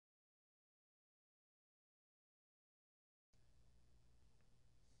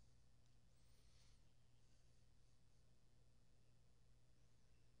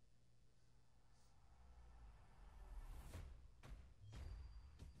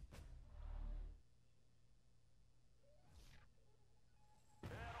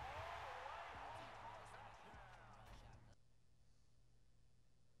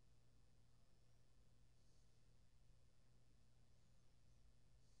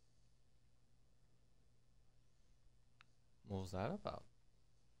What was that about?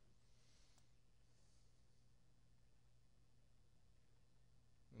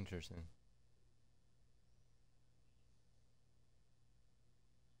 Interesting.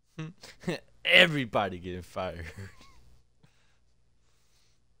 Everybody getting fired.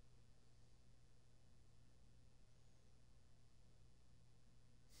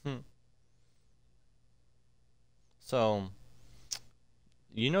 So,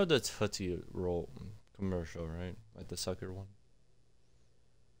 you know the Tootsie Roll commercial, right? Like the sucker one?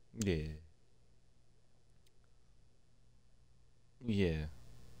 Yeah. Yeah.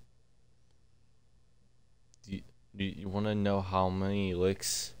 Do you, do you want to know how many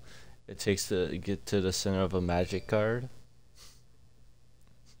licks it takes to get to the center of a magic card?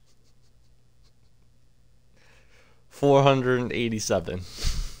 487.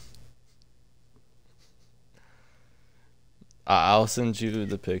 I'll send you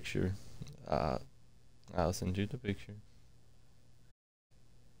the picture. Uh, I'll send you the picture.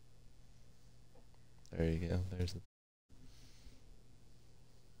 There you go. There's the.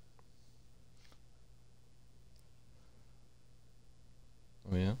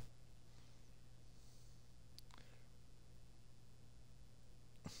 Oh yeah.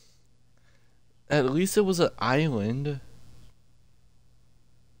 At least it was an island.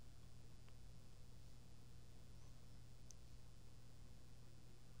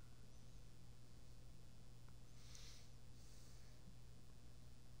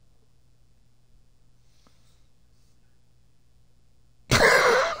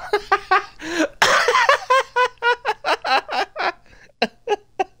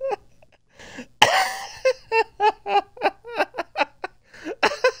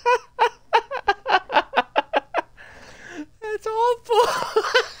 That's awful.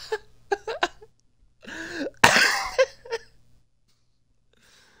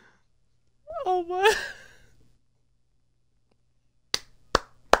 Oh my.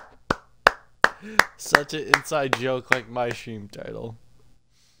 Such an inside joke, like my stream title.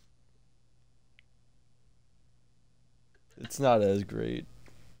 It's not as great.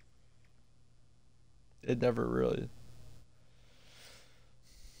 It never really.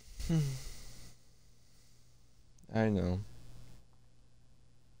 I know.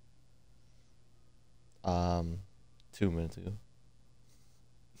 2 minutes ago.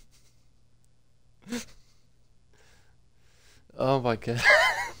 Oh my god.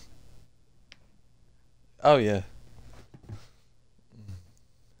 Oh yeah.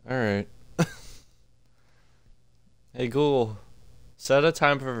 All right. Hey Google, set a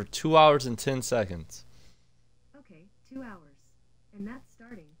timer for 2 hours and 10 seconds. Okay, 2 hours. And that's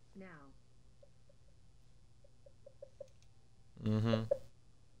starting now. Mm-hmm.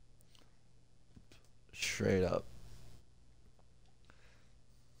 Straight up.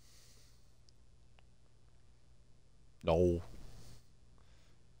 No.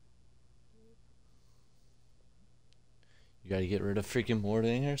 You gotta get rid of freaking Morton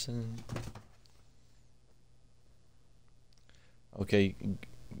Anderson. Okay, you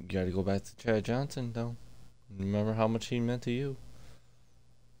gotta go back to Chad Johnson, though. Remember how much he meant to you.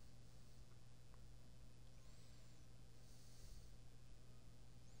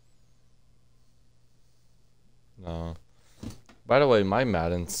 No. By the way, my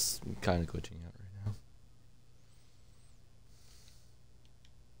Madden's kind of glitching out right now.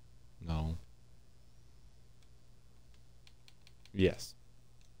 No. Yes.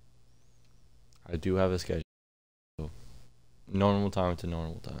 I do have a schedule. Normal time to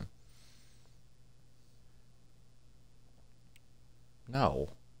normal time. No.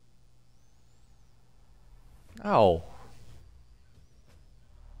 No.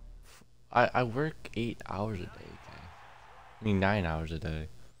 I work 8 hours a day, okay? I mean 9 hours a day.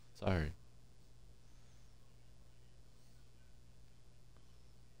 Sorry.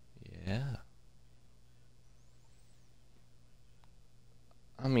 Yeah.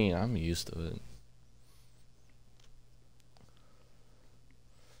 I mean, I'm used to it.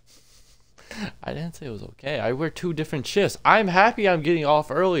 I didn't say it was okay. I work 2 different shifts. I'm happy I'm getting off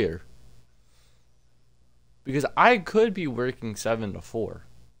earlier. Because I could be working 7 to 4.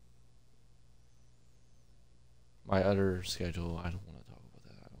 My other schedule, I don't want to talk about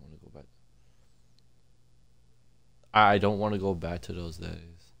that. I don't want to go back. I don't want to go back to those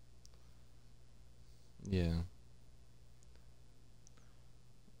days. Yeah.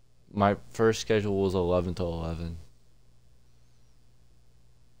 My first schedule was 11 to 11.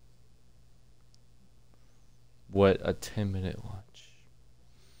 What, a 10-minute lunch?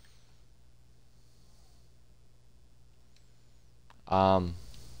 Um,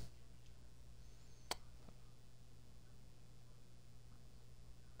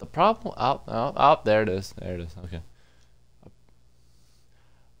 the problem, there it is. There it is. Okay.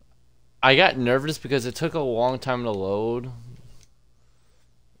 I got nervous because it took a long time to load.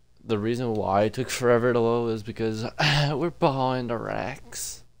 The reason why it took forever to load is because we're behind the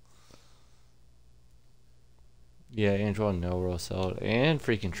racks. Yeah, Angel and Nelro sold. And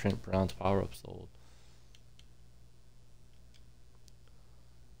freaking Trent Brown's power-up sold.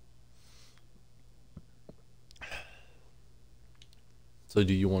 So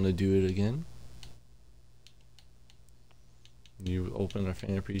do you want to do it again? You open a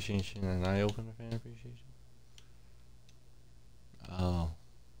fan appreciation and I open a fan appreciation? Oh.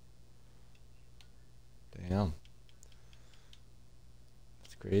 Damn.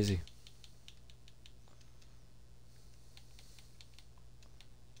 That's crazy.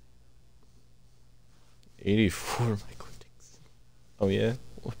 $84 Michael Dixon. Oh yeah?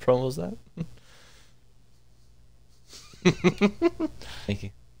 What promo was that? Thank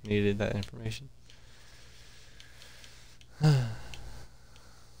you. Needed that information. I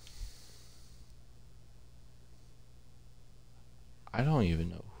don't even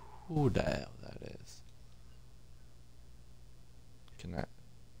know who the hell that is. Can I?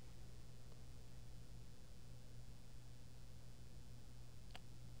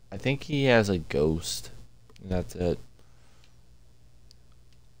 I think he has a ghost. And that's it.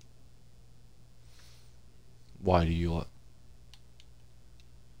 Why do you want?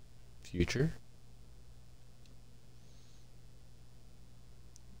 Future?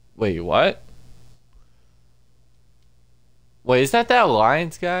 Wait, what? Wait, is that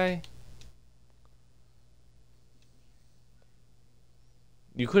Lions guy?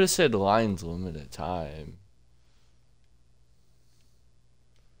 You could have said Lions limited time.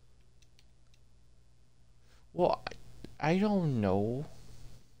 Well, I don't know.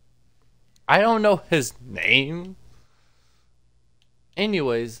 I don't know his name.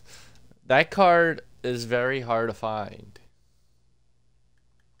 Anyways, that card is very hard to find.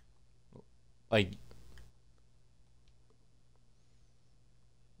 Like,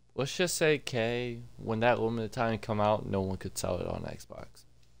 let's just say K, when that limited time come out, no one could sell it on Xbox.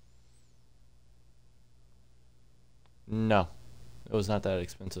 No, it was not that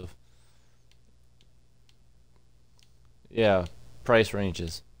expensive. Yeah, price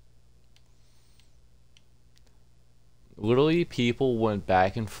ranges. Literally, people went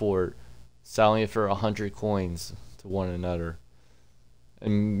back and forth selling it for 100 coins to one another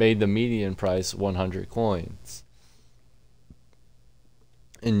and made the median price 100 coins.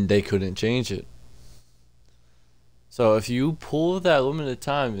 And they couldn't change it. So if you pull that limited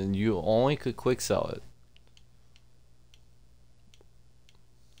time, then you only could quick sell it.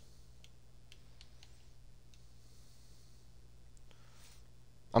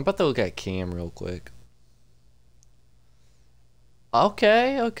 I'm about to look at Cam real quick.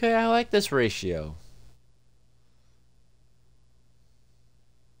 Okay, I like this ratio.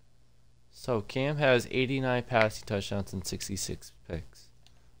 So Cam has 89 passing touchdowns and 66 picks.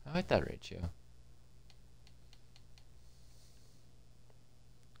 I like that ratio.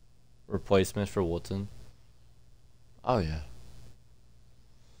 Replacement for Woodson. Oh yeah.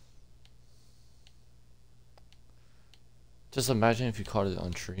 Just imagine if you caught it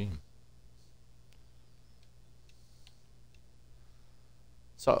on stream.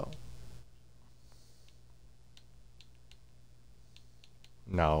 So.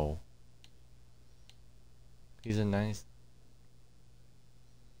 No. He's a nice.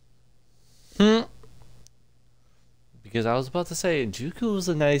 Because I was about to say, Juku was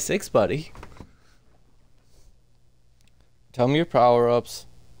a 96, buddy. Tell me your power-ups.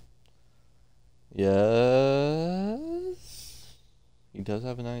 Yes. He does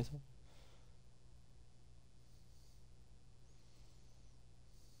have a nice one.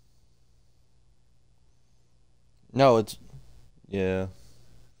 No, it's... Yeah.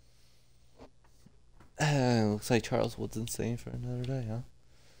 Looks like Charles Woodson's staying for another day, huh?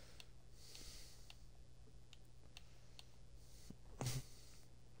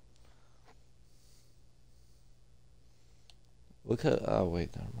 Look at... Oh,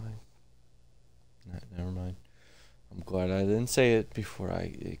 wait, never mind. Never mind. I'm glad I didn't say it before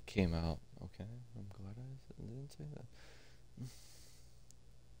it came out. Okay? I'm glad I didn't say that.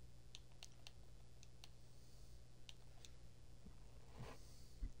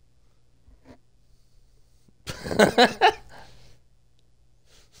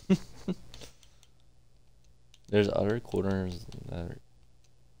 There's other corners that are...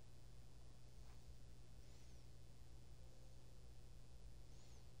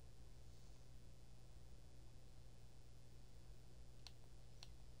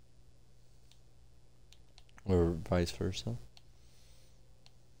 Or vice versa.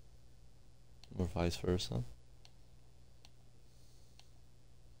 Or vice versa.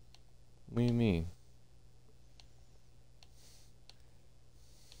 What do you mean?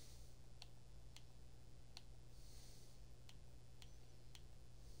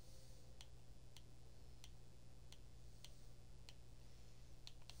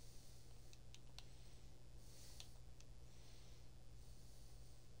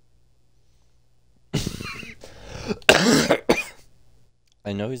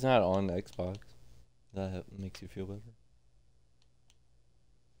 I know he's not on Xbox. That makes you feel better.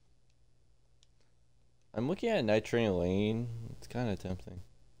 I'm looking at Night Train Lane. It's kind of tempting.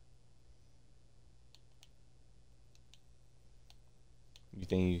 You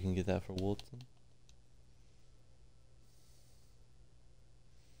think you can get that for Wilton?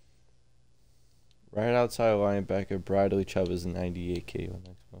 Right outside linebacker, Bradley Chubb is 98K on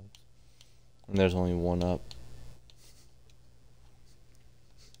Xbox. And there's only one up.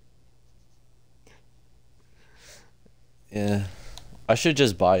 Yeah. I should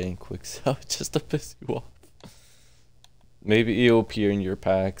just buy it in quick sell just to piss you off. Maybe it'll appear in your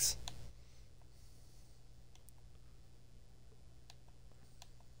packs.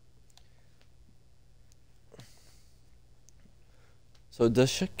 So does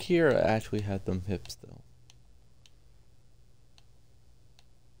Shakira actually have them hips though?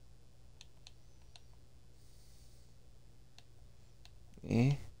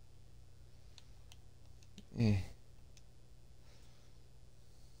 Eh? Eh.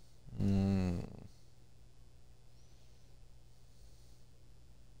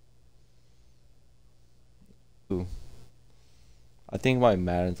 Ooh. I think my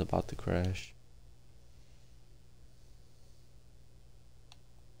Madden's about to crash.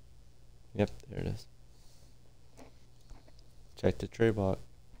 Yep, there it is. Check the trade bot.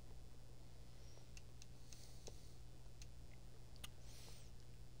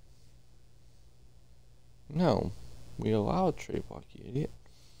 No, we allowed trade block, you idiot.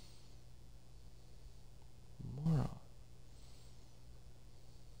 Moron.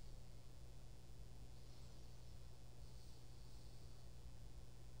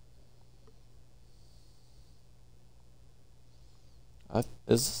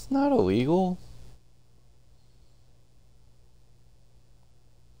 Is this not illegal?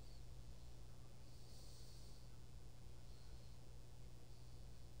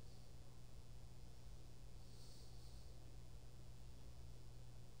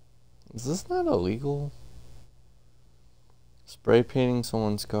 Is this not illegal? Spray painting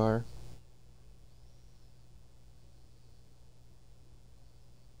someone's car?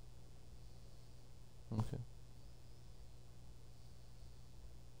 Okay.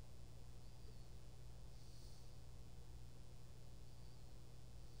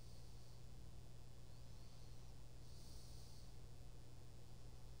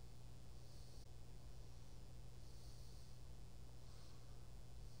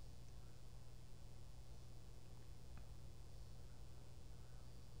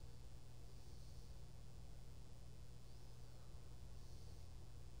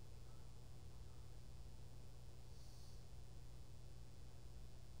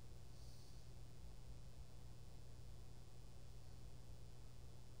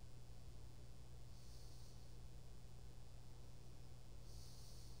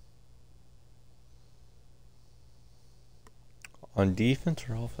 On defense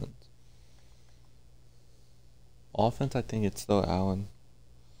or offense? Offense, I think it's still Allen.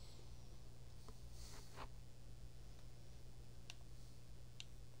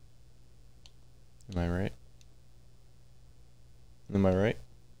 Am I right? Am I right?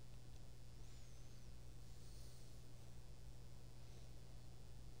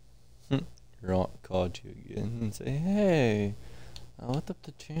 Rock called you again and say, hey, I looked up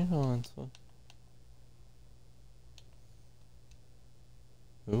the channel and so.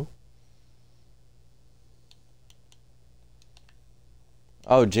 Who?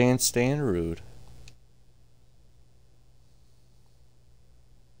 Oh, Jan Standerud.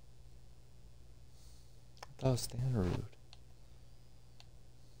 I thought it was Standerud.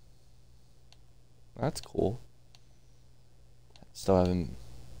 That's cool. Still haven't.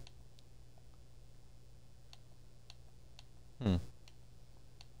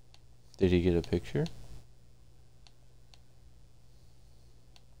 Did he get a picture?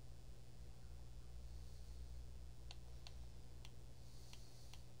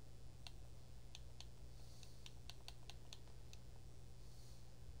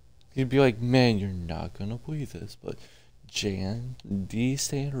 He'd be like, man, you're not gonna believe this, but Jan D.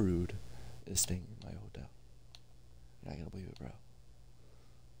 Standerud is staying in my hotel. You're not gonna believe it, bro.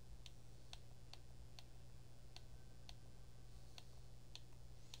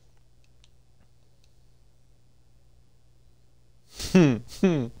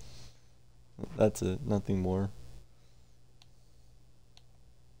 That's it. Nothing more.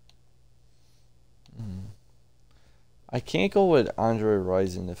 I can't go with Andre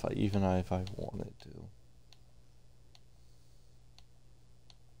Rison if I wanted to.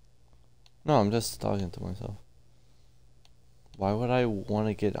 No, I'm just talking to myself. Why would I want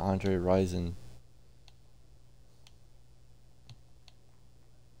to get Andre Rison?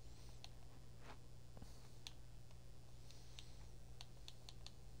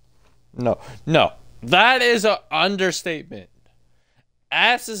 No, no. That is an understatement.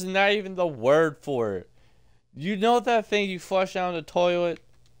 Ass is not even the word for it. You know that thing you flush down the toilet?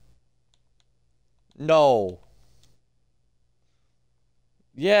 No.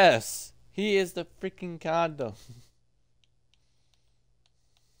 Yes. He is the freaking condom.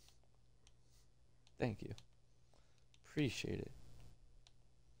 Thank you. Appreciate it.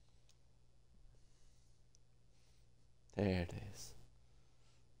 There it is.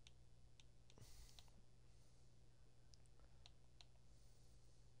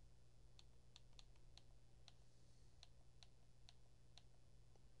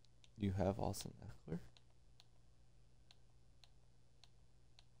 You have Austin Eckler?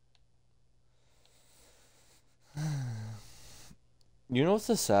 You know what's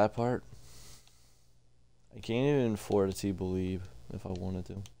the sad part? I can't even afford to believe if I wanted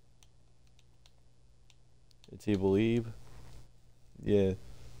to. To believe? Yeah.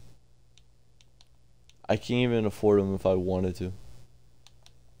 I can't even afford them if I wanted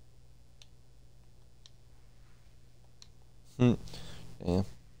to. Yeah.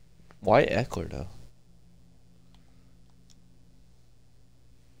 Why Eckler though?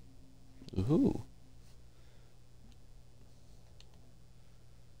 Ooh.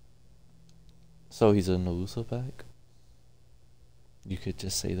 So he's an elusive back? You could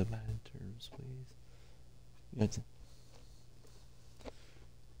just say the Madden terms, please.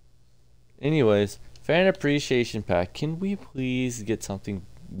 Anyways, fan appreciation pack. Can we please get something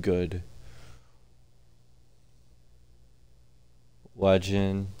good?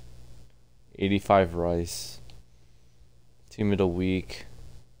 Legend. 85 Rice. Team of the week.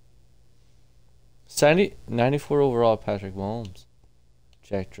 94 overall Patrick Mahomes.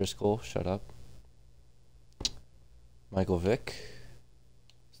 Jack Driscoll, shut up. Michael Vick.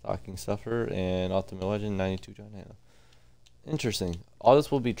 Stocking Stuffer. And Ultimate Legend 92 John Hannah. Interesting. All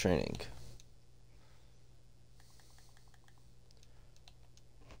this will be training.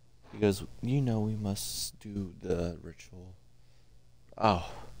 Because you know we must do the ritual.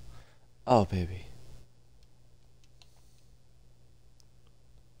 Oh. Oh, baby.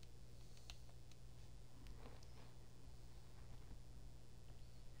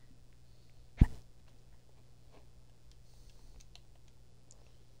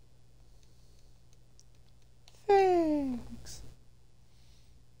 Thanks.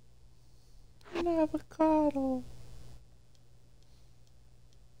 An avocado.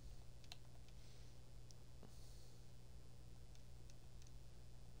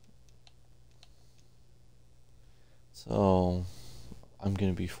 So, I'm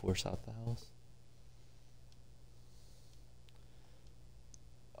gonna be forced out the house.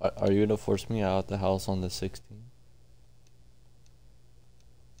 Are you gonna force me out the house on the 16th?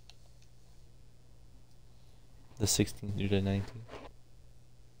 The 16th through the 19th?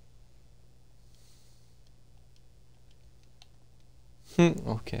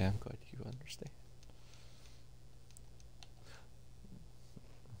 Okay, I'm glad you understand.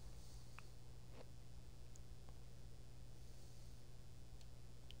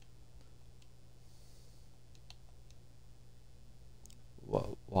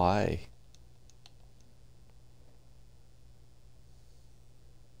 Why?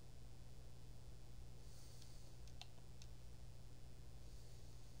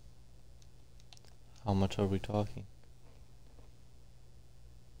 How much are we talking?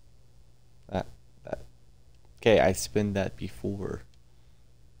 That. Okay, I spent that before.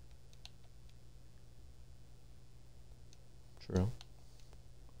 True.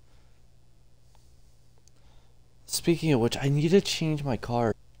 Speaking of which, I need to change my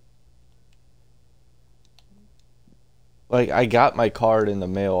card. Like, I got my card in the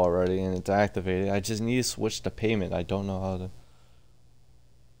mail already and it's activated. I just need to switch to payment. I don't know how to.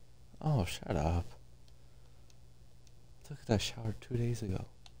 Oh, shut up. I took that shower 2 days ago.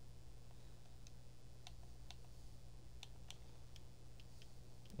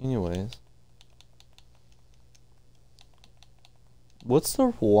 Anyways. What's the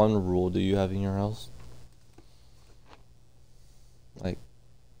one rule do you have in your house? Like,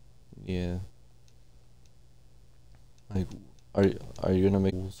 yeah. Like, are you gonna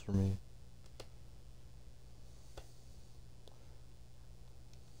make rules for me?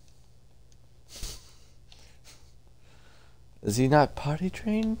 Is he not potty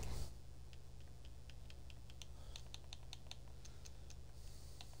trained?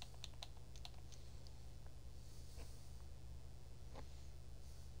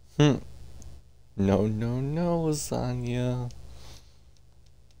 Hmm. No, no, no, lasagna.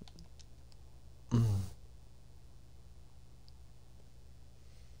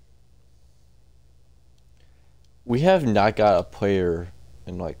 We have not got a player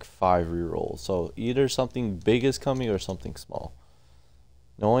in like 5 rerolls, so either something big is coming or something small.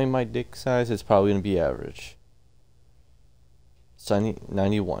 Knowing my dick size, it's probably gonna be average.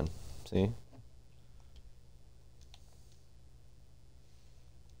 91. See?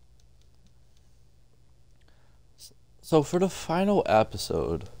 So for the final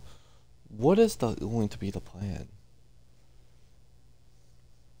episode, what is going to be the plan?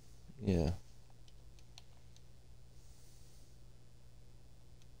 Yeah.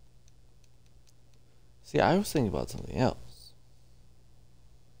 See, I was thinking about something else.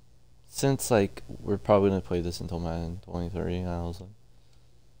 Since like we're probably gonna play this until Madden 2030,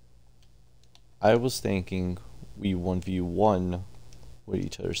 I was thinking we 1v1 with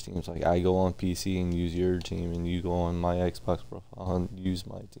each other's teams. Like I go on PC and use your team, and you go on my Xbox profile and use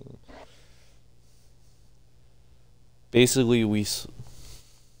my team. Basically,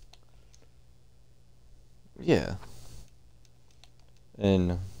 yeah,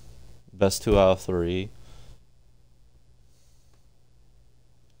 and best 2 out of 3.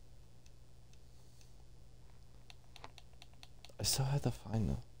 I still have to find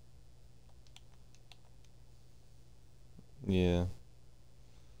them. Yeah.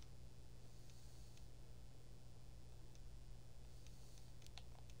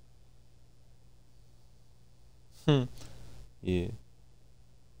 Yeah.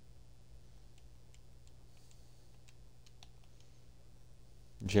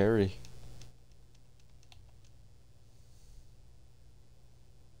 Jerry.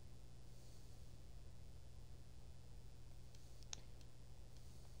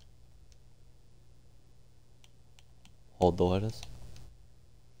 Hold the lettuce.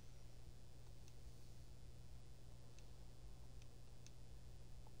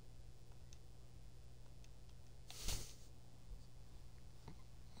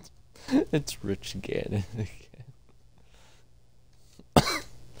 It's Rich Gannon again.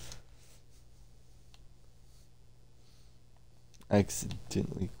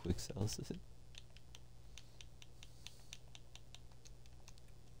 Accidentally quick sells it.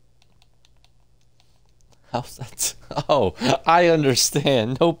 How's that? Oh, I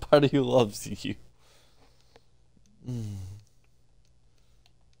understand. Nobody loves you.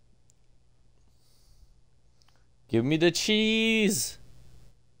 Give me the cheese.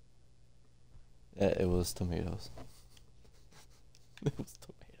 Yeah, it was tomatoes. It was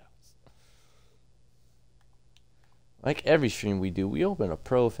tomatoes. Like every stream we do, we open a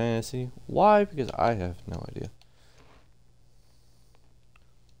pro fantasy. Why? Because I have no idea.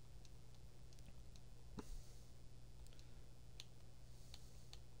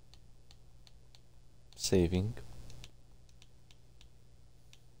 Saving.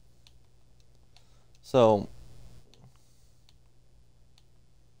 So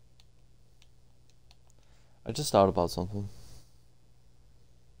I just thought about something.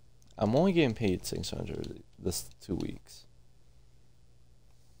 I'm only getting paid 600 this 2 weeks.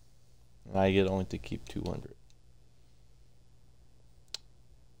 And I get only to keep 200.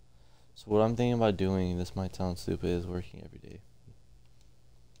 So what I'm thinking about doing, this might sound stupid, is working every day.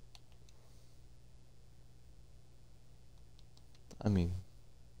 I mean,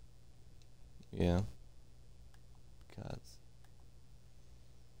 yeah. Because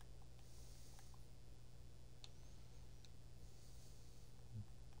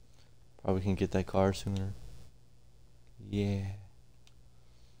probably can get that car sooner. Yeah.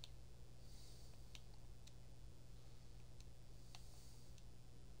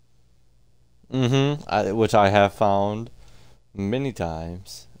 Which I have found many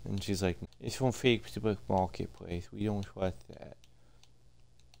times. And she's like, it's from Facebook Marketplace. We don't trust that.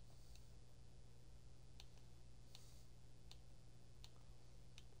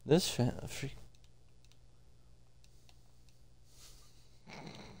 This freak.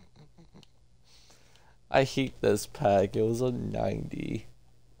 I hate this pack. It was a 90.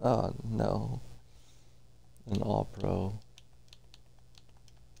 Oh no. An all pro.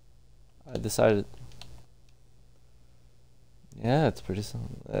 I decided. Yeah, it's pretty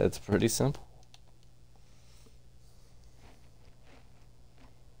simple. It's pretty simple.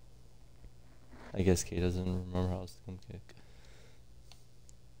 I guess Kay doesn't remember how to skim kick.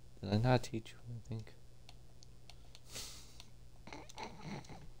 Did I not teach you? I think.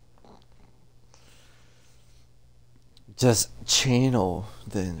 Just channel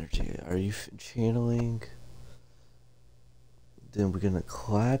the energy. Are you channeling? Then we're gonna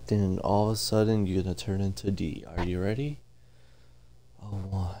clap, then all of a sudden you're gonna turn into D. Are you ready? A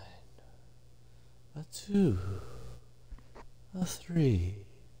 1, a 2, a 3,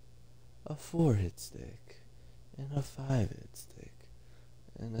 a 4 hit stick, and a 5 hit stick,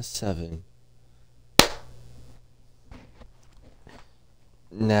 and a 7.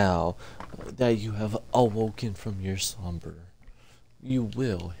 Now that you have awoken from your slumber, you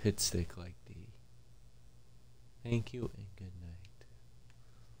will hit stick like D. Thank you and good night.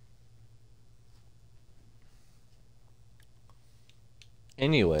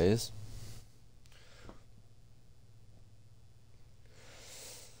 Anyways,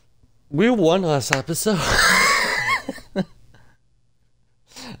 we won last episode.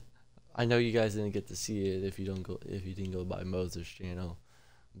 I know you guys didn't get to see it if you didn't go by Moses' channel.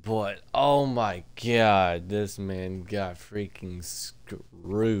 But oh my god, this man got freaking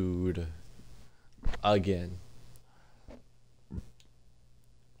screwed again.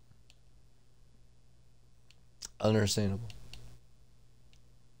 Understandable.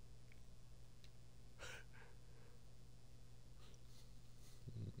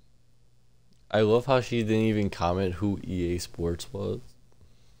 I love how she didn't even comment who EA Sports was.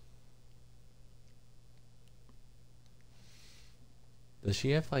 Does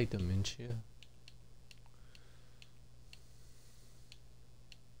she have like dementia?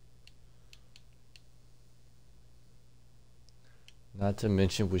 Not to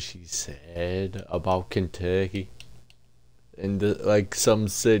mention what she said about Kentucky and like some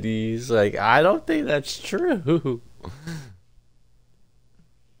cities. Like, I don't think that's true.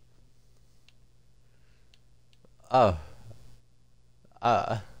 Oh,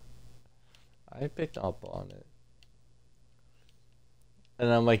 I picked up on it. And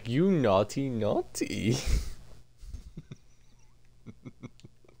I'm like, you naughty, naughty.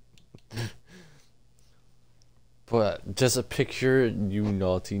 But just a picture, you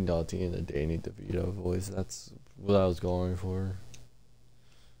naughty, naughty in a Danny DeVito voice. That's what I was going for.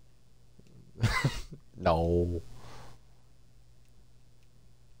 No.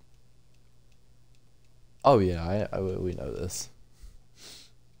 Oh yeah, we know this.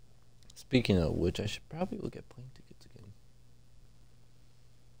 Speaking of which, I should probably look at plane tickets again.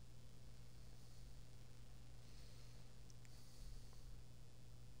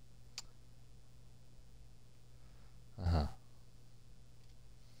 Uh-huh.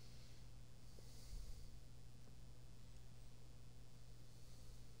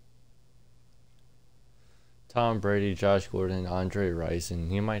 Tom Brady, Josh Gordon, Andre Rice,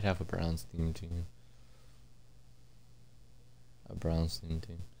 and he might have a Browns team. A Browns team.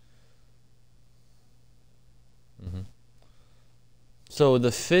 So the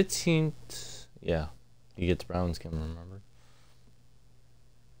 15th, yeah, he gets Browns, can remember.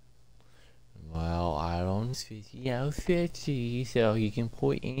 Well, I don't 50 out 50, so he can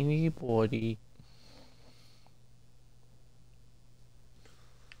put anybody.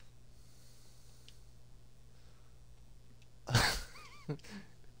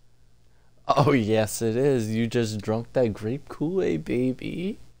 Oh yes, it is. You just drunk that grape Kool-Aid,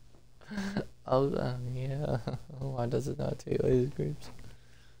 baby. Oh yeah. Why does it not taste like grapes?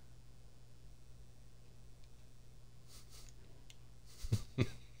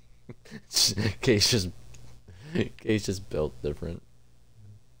 Case just built different.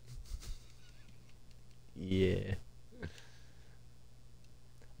 Yeah.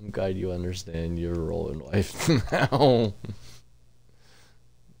 I'm glad you understand your role in life now.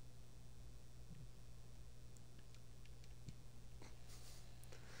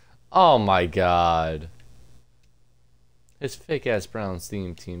 Oh my god. His fake ass Browns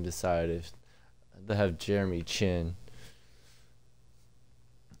team decided to have Jeremy Chin.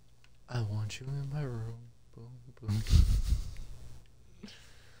 I want you in my room. Boom, boom.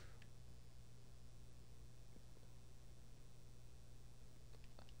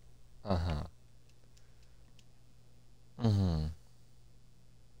 Uh-huh.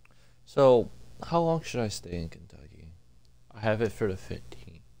 So, how long should I stay in Kentucky? I have it for the 15th.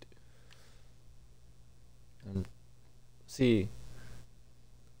 See,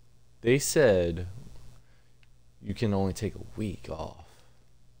 they said you can only take a week off.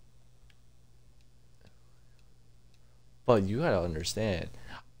 But you gotta understand,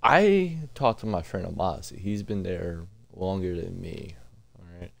 I talked to my friend Amasi. He's been there longer than me.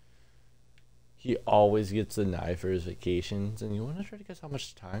 Alright. He always gets the knife for his vacations, and you wanna try to guess how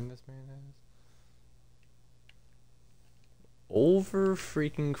much time this man has? Over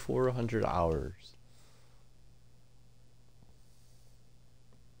freaking 400 hours.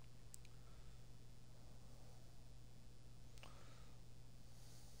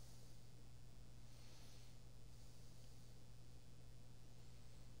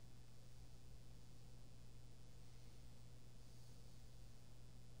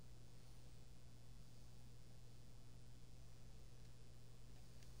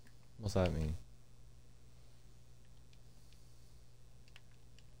 What's that mean?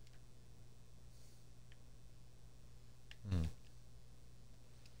 Mm.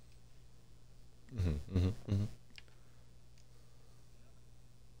 Mm-hmm, mm-hmm, mm-hmm.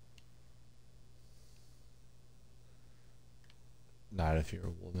 Not if you're a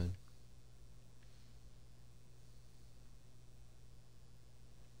woman.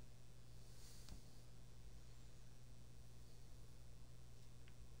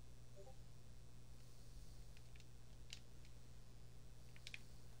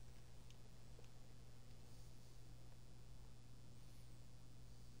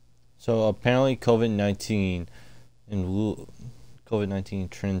 So apparently COVID-19 COVID-19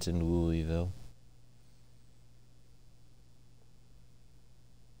 trends in Louisville.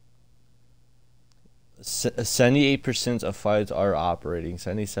 78% of flights are operating.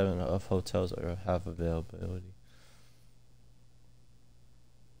 77 of hotels have availability.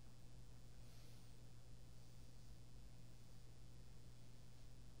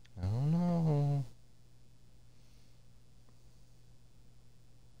 I don't know.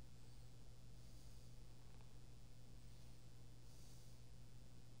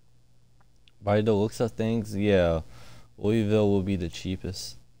 By the looks of things, yeah, Louisville will be the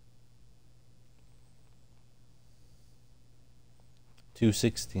cheapest.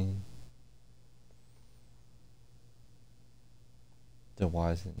 216. Then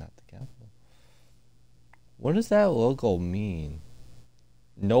why is it not the capital? What does that logo mean?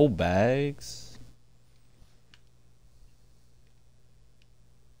 No bags?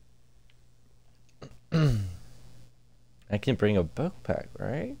 I can bring a backpack,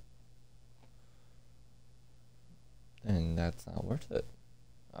 right? And that's not worth it.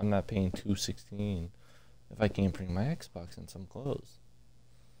 I'm not paying 216 if I can't bring my Xbox and some clothes.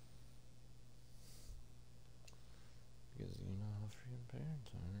 Because you know how freaking parents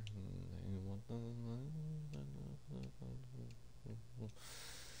are. They want the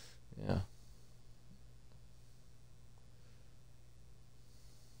yeah.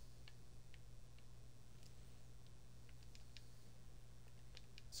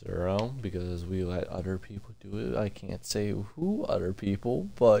 Zero, because we let other people do it. I can't say who other people,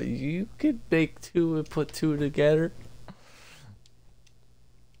 but you could make two and put two together.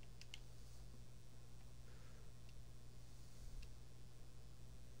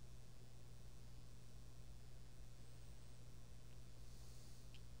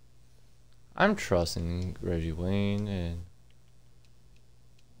 I'm trusting Reggie Wayne and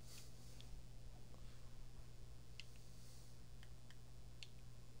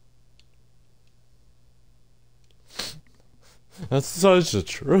that's such the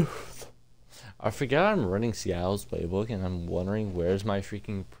truth. I forget I'm running Seattle's playbook and I'm wondering where's my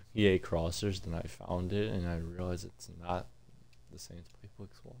freaking PA crossers. Then I found it and I realized it's not the Saints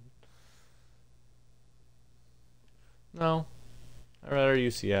playbook's one. No, I'd rather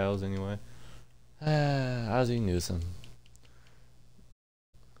use Seattle's anyway. Ozzie Newsome.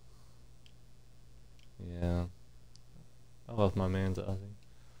 Yeah, I love my man's Ozzie.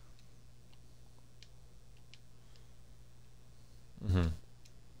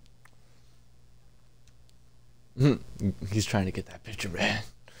 He's trying to get that picture, man.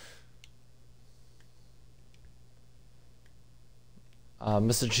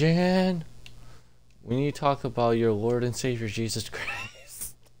 Mr. Jan, we need to talk about your Lord and Savior Jesus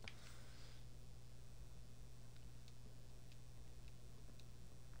Christ.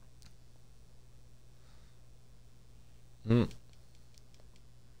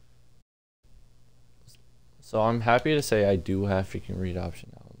 So I'm happy to say I do have freaking read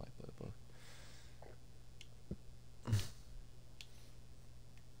option now in my playbook.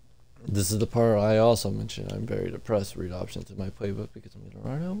 This is the part I also mentioned. I'm very depressed read options in my playbook because I'm gonna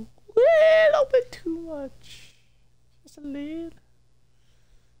run a little bit too much. Just a little.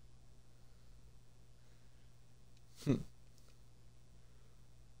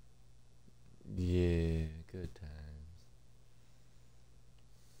 Yeah, good times.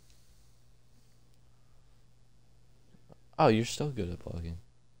 Oh, you're still good at plugging.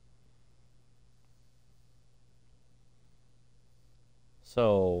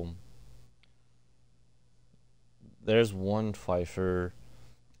 So there's one Pfeiffer.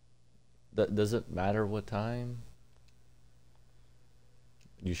 That does it matter what time?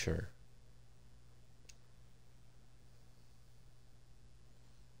 You sure?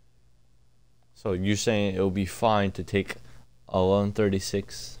 So you're saying it'll be fine to take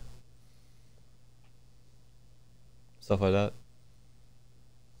 11:36 stuff like that?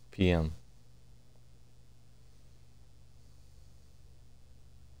 PM.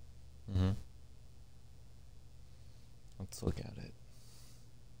 Let's look at it.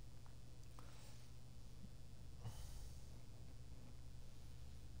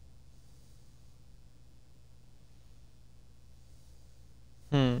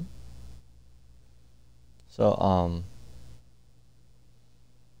 So,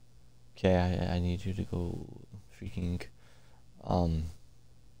 okay, I need you to go freaking, um,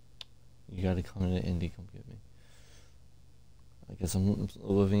 you gotta come to Indy, come get me. I guess I'm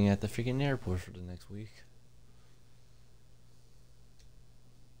living at the freaking airport for the next week.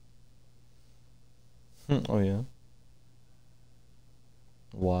 Oh yeah?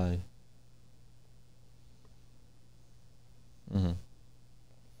 Why? Mm-hmm.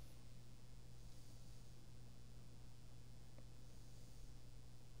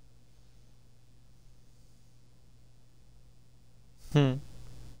 Hmm.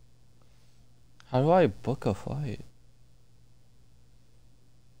 How do I book a flight?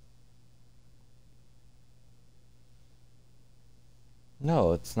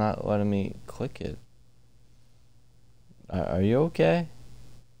 No, it's not letting me click it. Are you okay?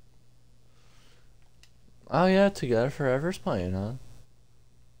 Oh yeah, Together Forever's playing, huh?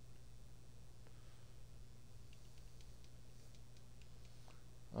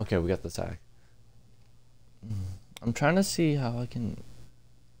 Okay, we got the sack. I'm trying to see how I can.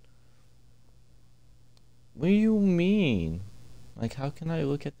 What do you mean? Like, how can I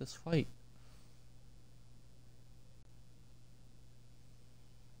look at this fight?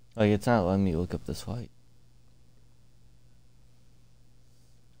 Like, it's not letting me look up this fight.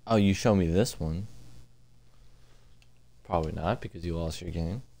 Oh, you show me this one. Probably not, because you lost your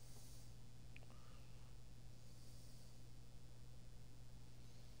game.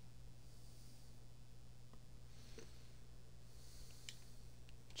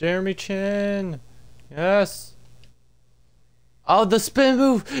 Jeremy Chin! Yes! Oh, the spin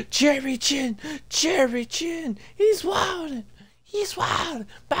move! Jeremy Chin! Jeremy Chin! He's wild! He's wild!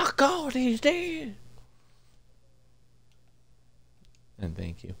 By God, he's dead! And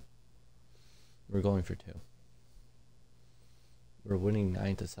thank you. We're going for 2. We're winning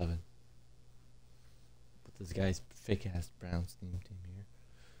 9-7. But this guy's fake ass Browns team here.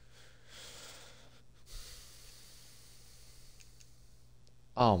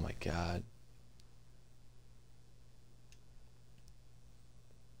 Oh my God.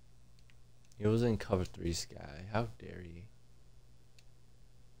 He was in cover 3 Sky. How dare you?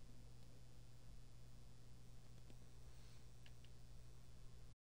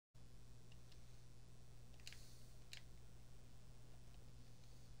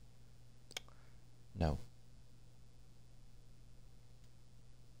 No.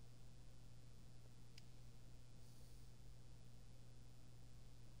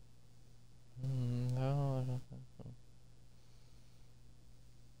 No, I don't think so.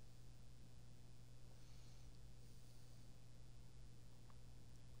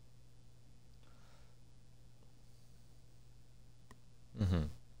 Mm-hmm.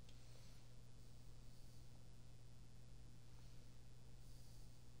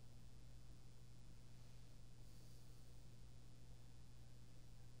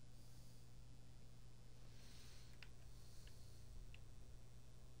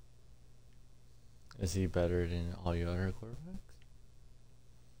 Is he better than all your other quarterbacks?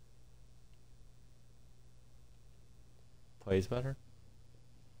 Plays better?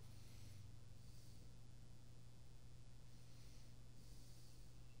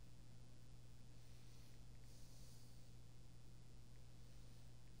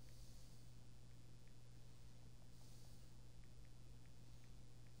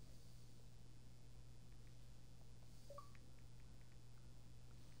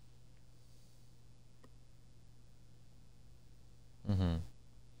 Mm-hmm.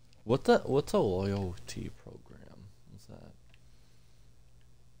 What's a loyalty program? What's that?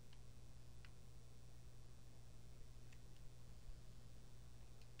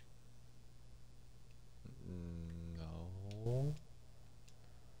 No.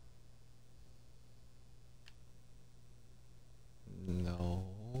 No.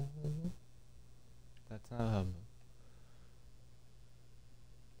 That's not a.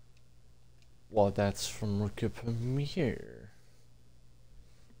 Well, that's from Rookie Premiere.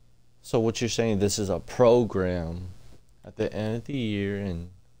 So what you're saying? This is a program at the end of the year, and.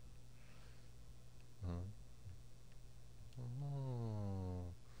 Oh.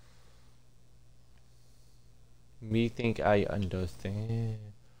 Me think I understand.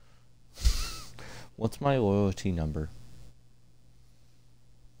 What's my loyalty number?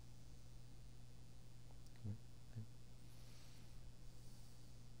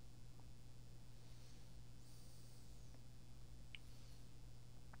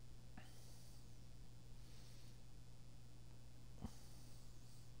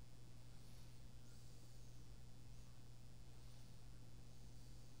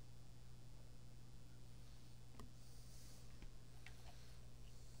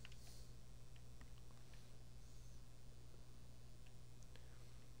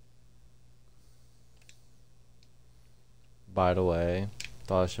 By the way,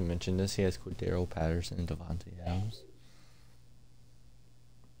 thought I should mention this. He has Cordero Patterson and Devontae Adams.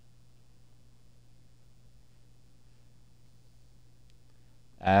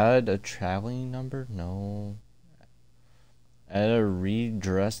 Add a traveling number? No. Add a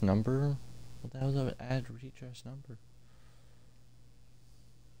redress number? What the hell is an add redress number?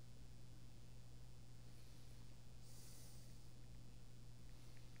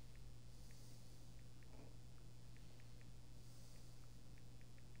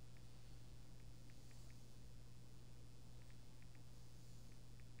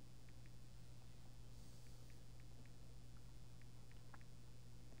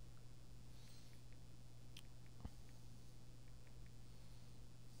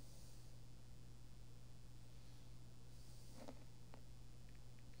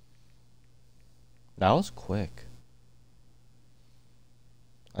 That was quick.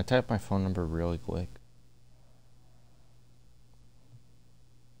 I typed my phone number really quick.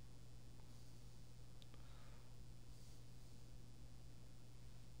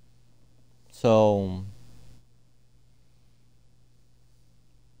 So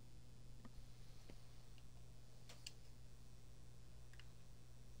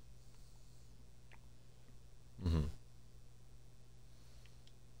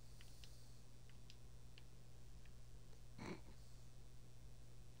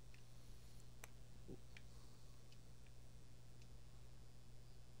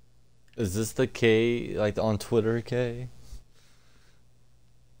is this the K, like on Twitter K?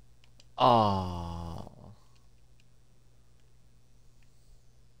 Ah.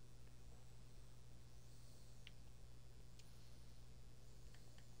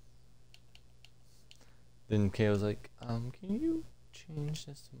 Then K was like, can you change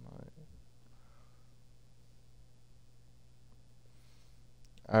this to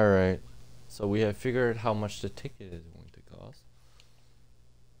my... Alright. So we have figured how much the ticket is going to cost.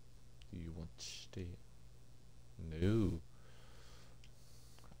 Do you want to stay? No.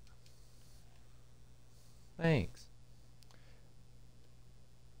 Thanks.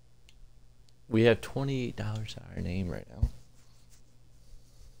 We have $28 to our name right now.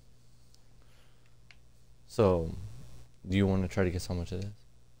 So, do you want to try to guess how much it is?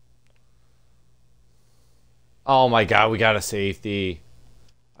 Oh my god, we got a safety.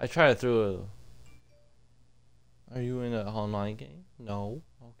 I tried it through a... Are you in an online game? No.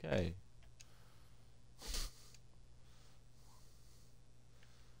 Okay.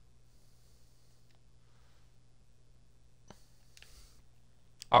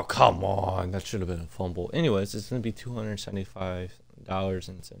 Oh, come on. That should have been a fumble. Anyways, it's going to be $275.71.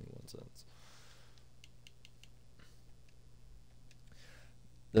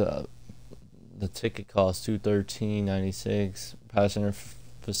 The ticket cost $213.96. Passenger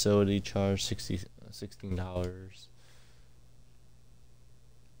facility charge $16.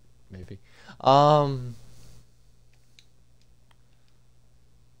 Maybe.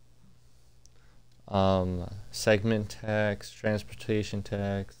 Segment tax, transportation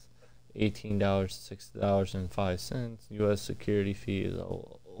tax, $18, $6.05. U.S. security fee is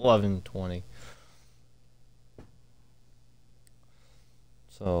 $11.20.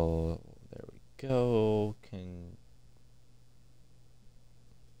 So there we go.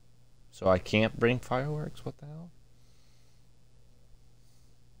 So I can't bring fireworks? What the hell?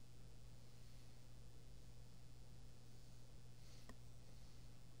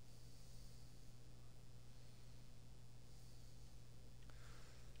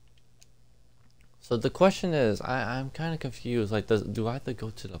 So the question is, I'm kind of confused. Like, do I have to go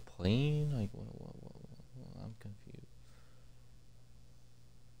to the plane? Like, what, I'm confused.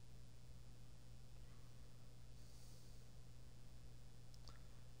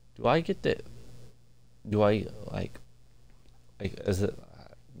 Do I get the? Do I like? Is it?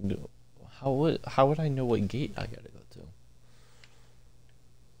 How would I know what gate I gotta go to?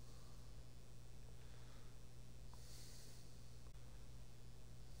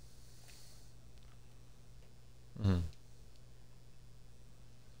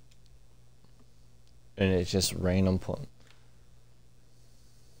 And it's just random point.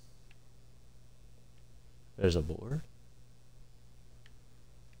 There's a board.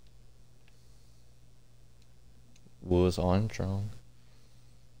 Louis Armstrong.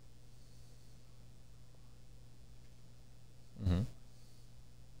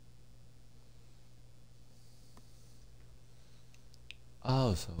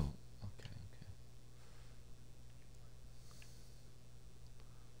 Oh, so okay.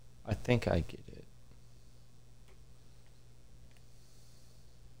 I think I get it.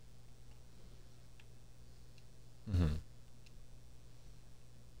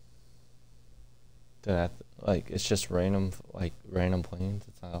 That like it's just random like random planes.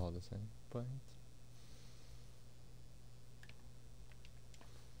 It's not all the same planes.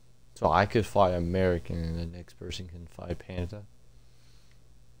 So I could fly American, and the next person can fly Panda.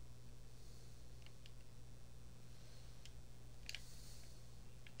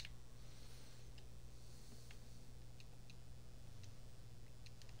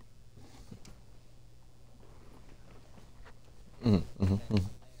 Mm-hmm.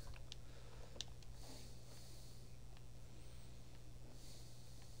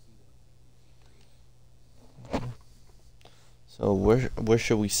 So where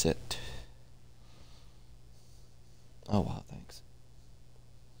should we sit? Oh wow, thanks.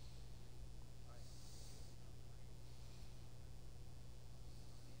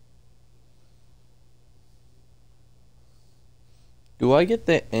 Do I get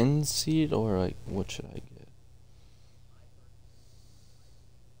the end seat or like what should I get?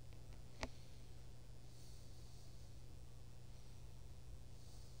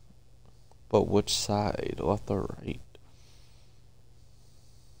 But which side? Left or right?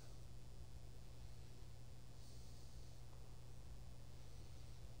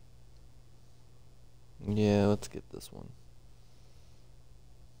 Yeah, let's get this one.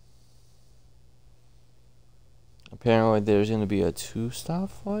 Apparently there's gonna be a 2-stop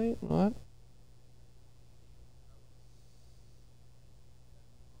flight? What?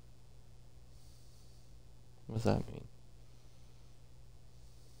 What does that mean?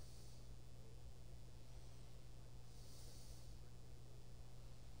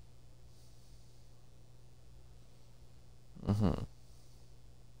 Mm-hmm.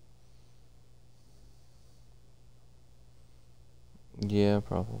 Yeah,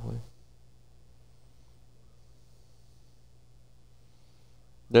 probably.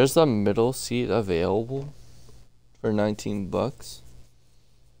 There's a middle seat available for 19 bucks.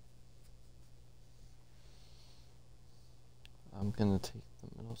 I'm gonna take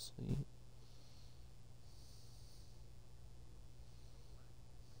the middle seat.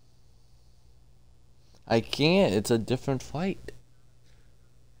 I can't. It's a different flight.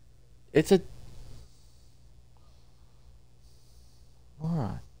 It's a.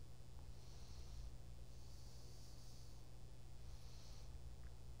 Alright.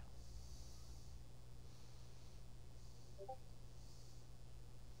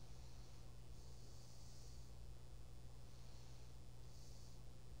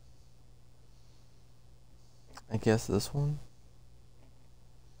 I guess this one.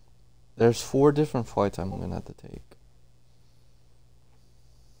 There's 4 different flights I'm gonna have to take.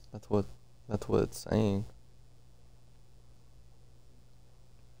 That's what. That's what it's saying.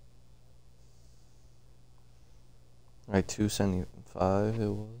 Right, 275 it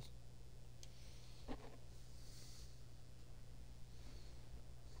was.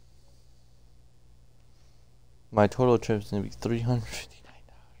 My total trip is gonna be $359.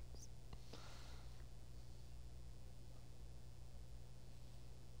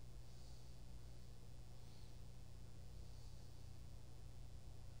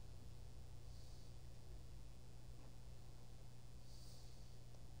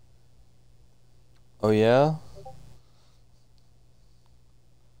 Oh yeah?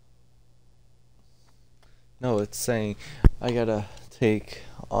 No, it's saying I gotta take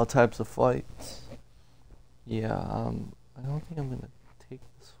all types of flights. Yeah, I don't think I'm gonna take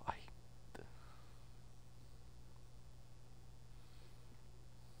this flight.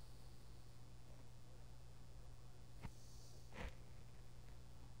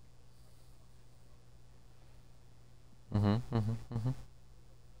 Mm-hmm.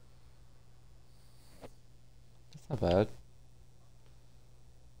 That's not bad.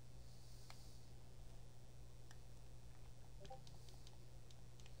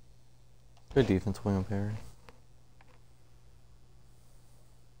 Good defense, William Perry.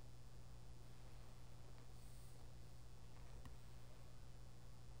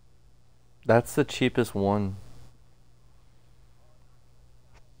 That's the cheapest one.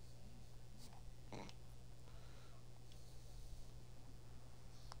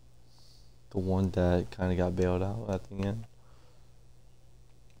 The one that kind of got bailed out at the end.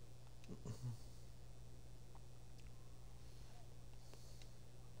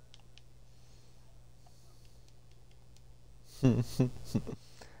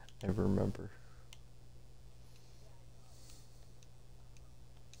 I remember.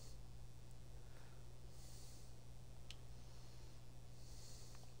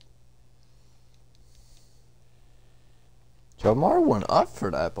 Jamar went up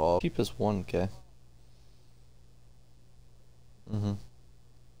for that ball. Cheapest 1K. Mm-hmm.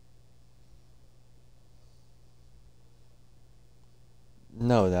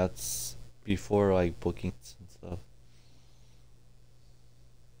 No, that's before like bookings and stuff.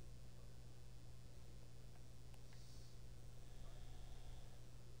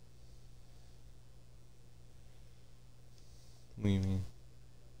 What do you mean?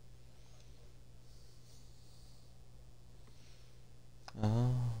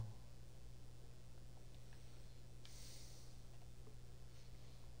 Oh,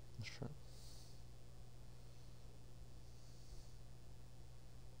 sure.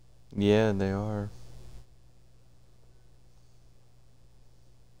 Yeah, they are.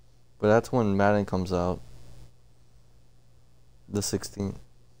 But that's when Madden comes out, the 16th.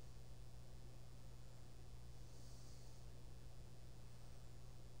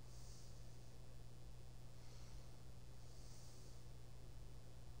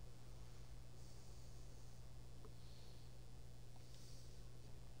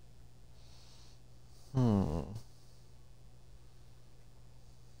 Hmm.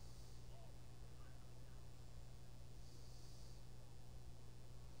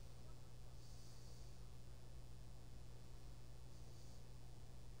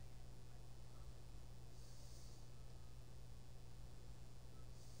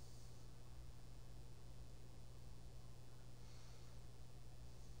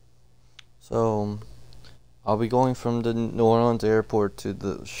 So, I'll be going from the New Orleans airport to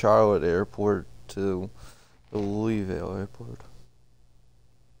the Charlotte airport to the Louisville airport.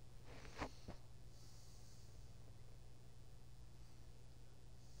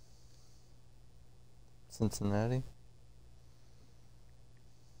 Cincinnati?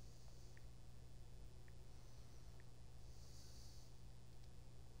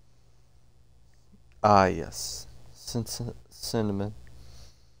 Ah, yes. Cinnamon.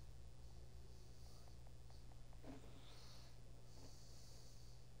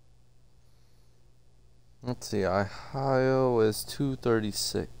 Let's see, Ohio is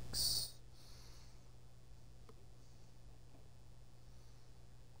 236.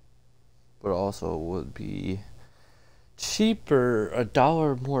 But also would be cheaper,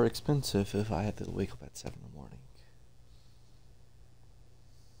 $1 more expensive if I had to wake up at 7 in the morning.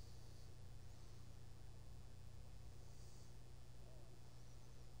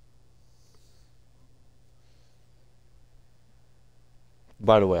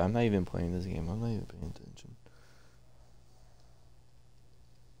 By the way, I'm not even playing this game. I'm not even paying attention.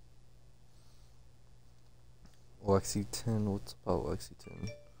 Lexington, what's about Lexington?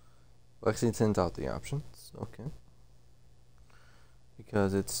 Lexington's out the options, okay.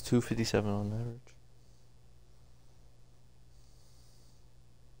 Because it's 257 on average.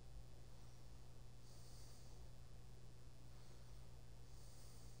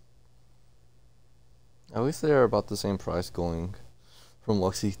 At least they're about the same price going from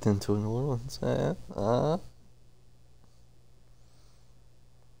Lexington to New Orleans. How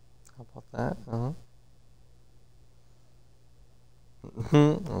about that?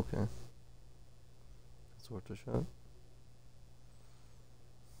 Okay. That's worth a shot.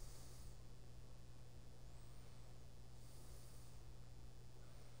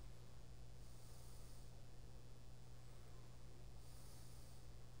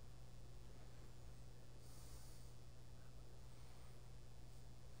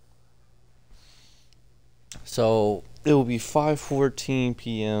 So it will be 5:14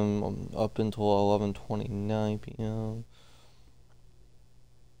 p.m. Up until 11:29 p.m.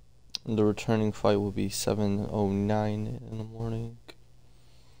 And the returning flight will be 7:09 in the morning.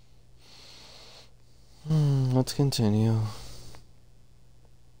 Let's continue.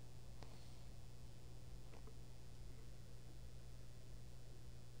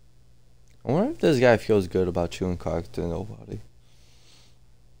 I wonder if this guy feels good about chewing cock to nobody.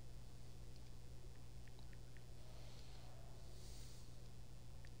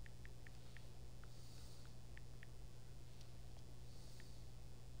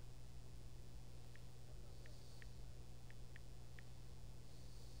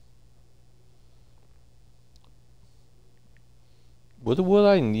 What would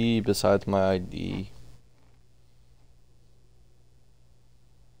I need besides my ID?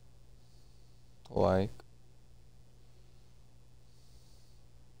 Like,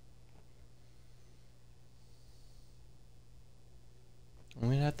 I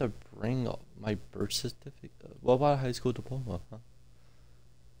mean, I have to bring up my birth certificate. What about a high school diploma? Huh?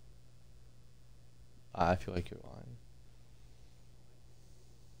 I feel like you're lying.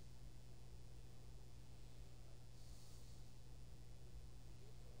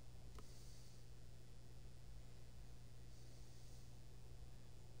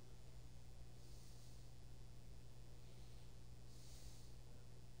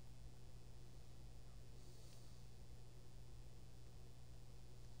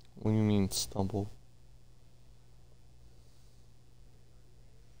 What do you mean don't stumble.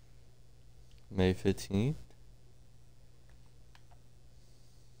 May 15th.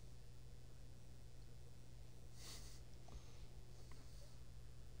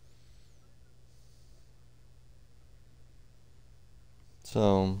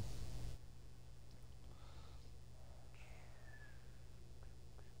 So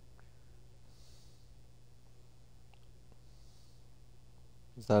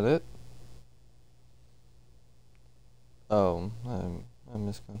is that it? Oh, I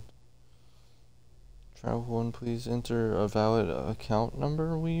miscounted. Travel one, please enter a valid account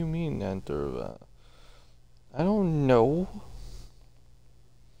number. What do you mean enter? I don't know.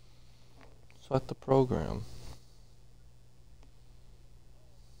 Select the program.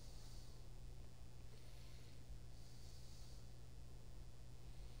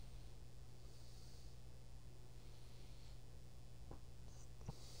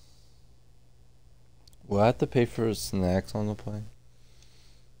 Will I have to pay for snacks on the plane?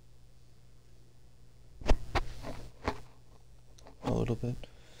 A little bit.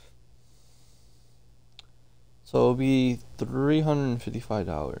 So it'll be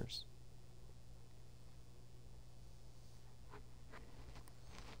 $355.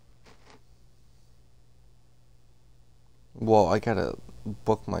 Well, I gotta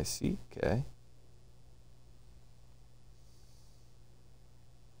book my seat, okay?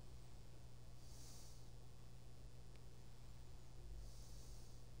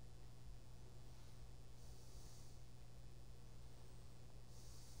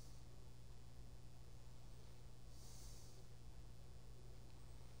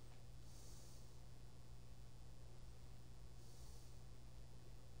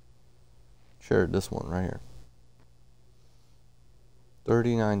 Sure, this one right here.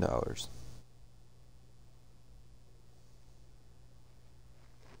 $39.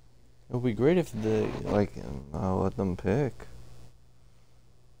 It would be great if they, like, let them pick.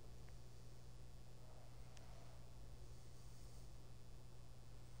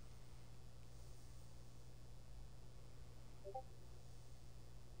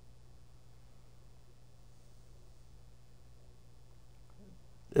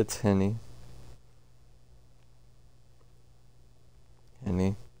 It's Henny.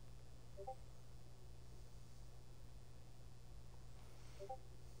 Henny.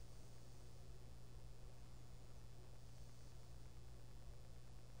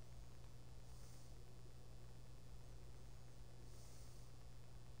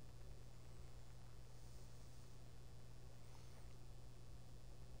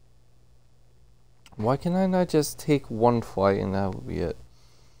 Why can I not just take one flight and that would be it?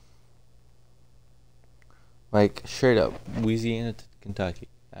 Like, straight up, Louisiana to Kentucky.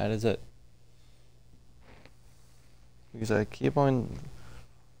 That is it. Because I keep on...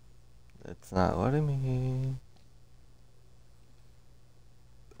 It's not letting me...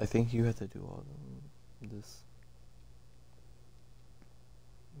 I think you have to do all this.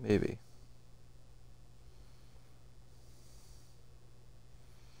 Maybe.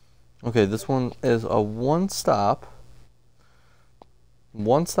 Okay, this one is a one stop.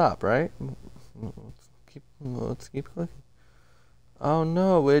 One stop, right? Let's keep clicking. Oh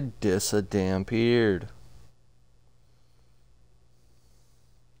no, it disappeared.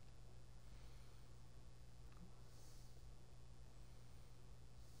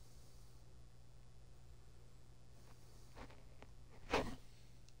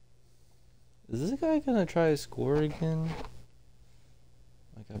 Is this guy gonna try to score again?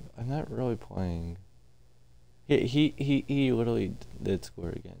 Like, I'm not really playing. He literally did score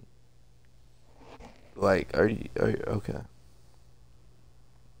again. Like, are you okay?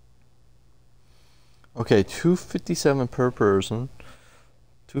 Okay, 257 per person.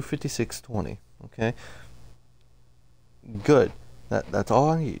 256.20. Okay. Good. That's all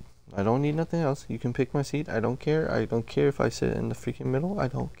I need. I don't need nothing else. You can pick my seat. I don't care. I don't care if I sit in the freaking middle. I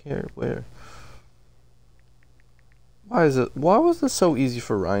don't care where. Why was this so easy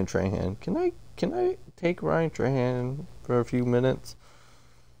for Ryan Trahan? Can I take Ryan Trahan for a few minutes?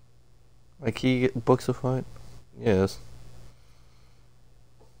 Like, he books a flight? Yes.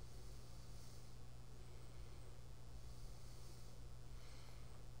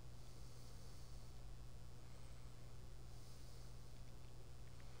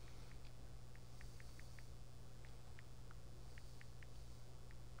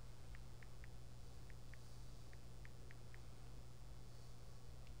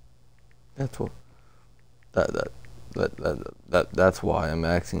 That's what that's why I'm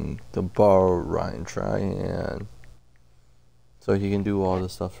asking to borrow Ryan Trahan, so he can do all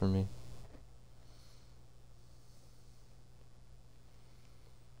this stuff for me.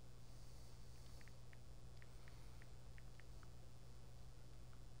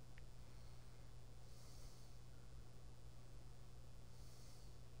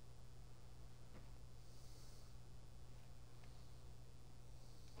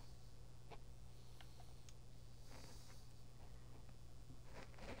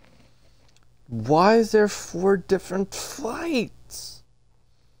 Why is there 4 different flights?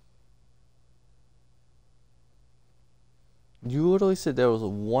 You literally said there was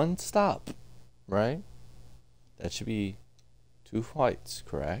one stop, right? That should be 2 flights,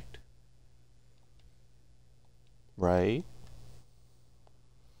 correct? Right?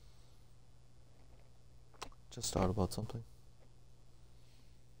 Just thought about something.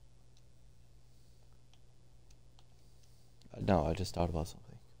 No, I just thought about something.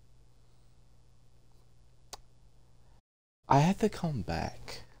 I had to come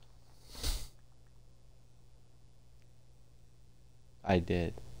back. I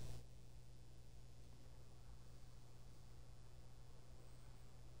did.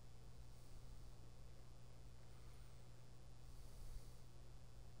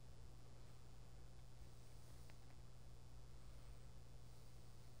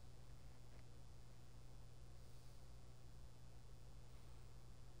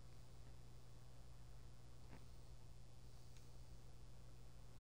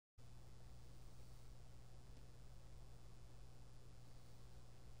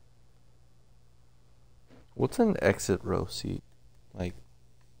 What's an exit row seat? Like,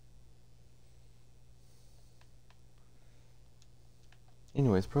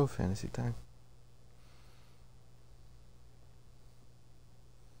 anyways, pro fantasy time.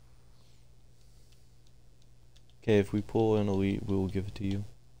 Okay, if we pull an elite, we will give it to you.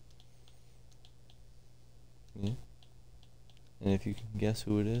 Yeah. And if you can guess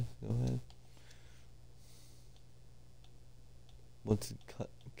who it is, go ahead. What's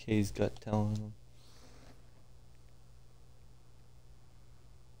K's gut telling him?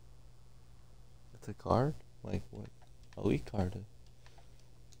 It's a card? Like what? Elite card.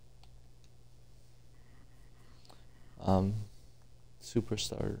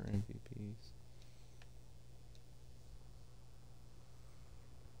 Superstar MVPs.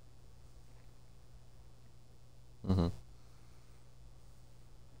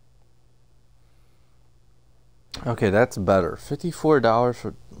 Okay, that's better. $54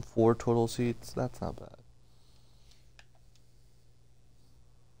 for 4 total seats. That's not bad.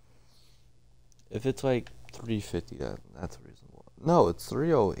 If it's like $350, that's reasonable. No, it's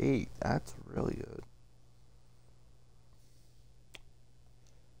 $308. That's really good.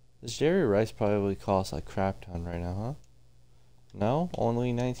 This Jerry Rice probably costs a crap ton right now, huh? No?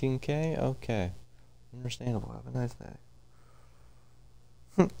 Only 19K? Okay. Understandable. Have a nice day.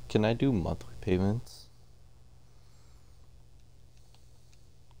 Can I do monthly payments?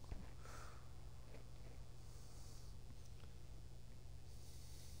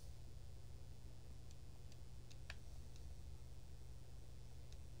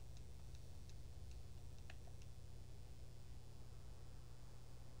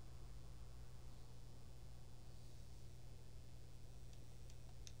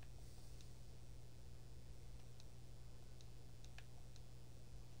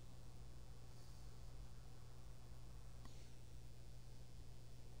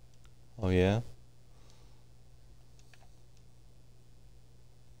 Oh yeah?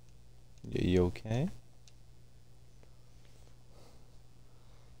 You okay?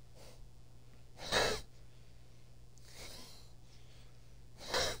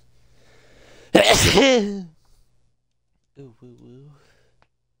 Ooh, woo, woo.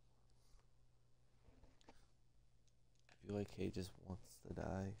 I feel like he just wants to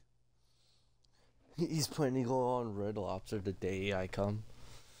die. He's planning to go on Red Lobster the day I come.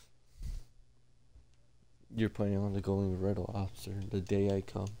 You're planning on going Red Lobster the day I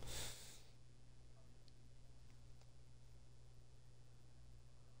come.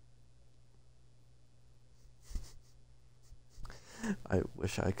 I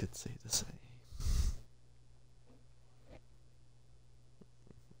wish I could say the same.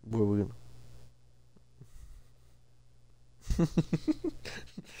 Where we gonna?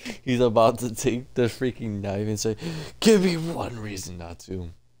 He's about to take the freaking knife and say, "Give me one reason not to.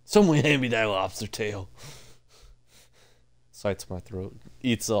 Someone hand me that lobster tail." Slides my throat.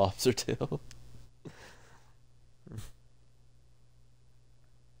 Eats the lobster tail.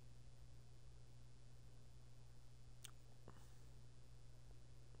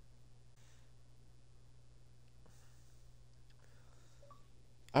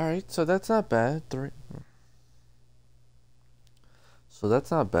 Alright, so that's not bad. So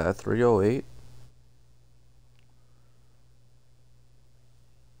that's not bad. 308.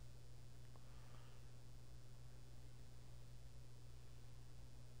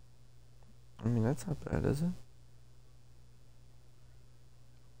 I mean, that's not bad, is it?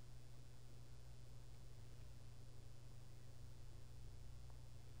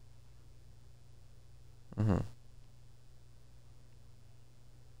 Mm-hmm.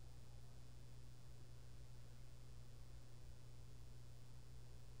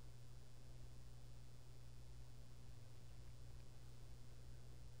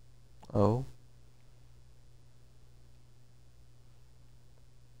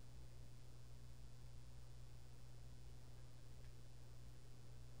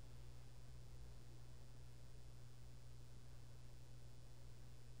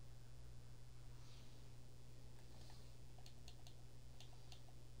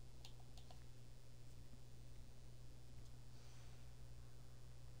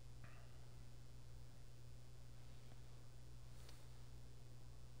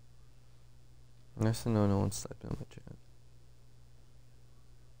 Nice to know no one's typing in my chat.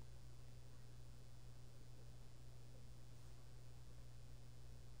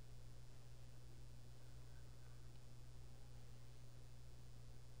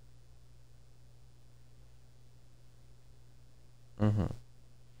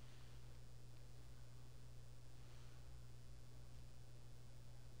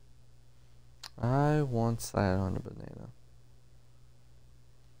 I want that on a banana.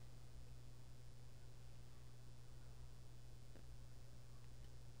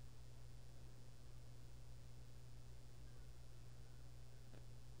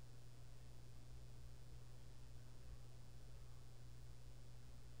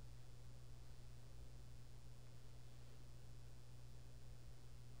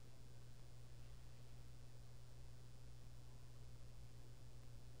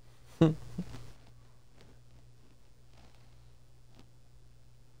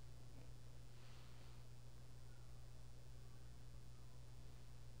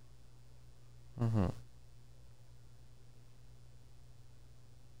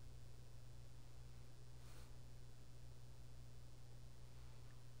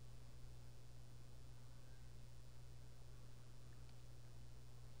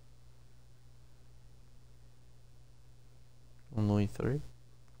 Only 3?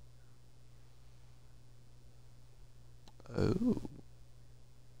 Oh.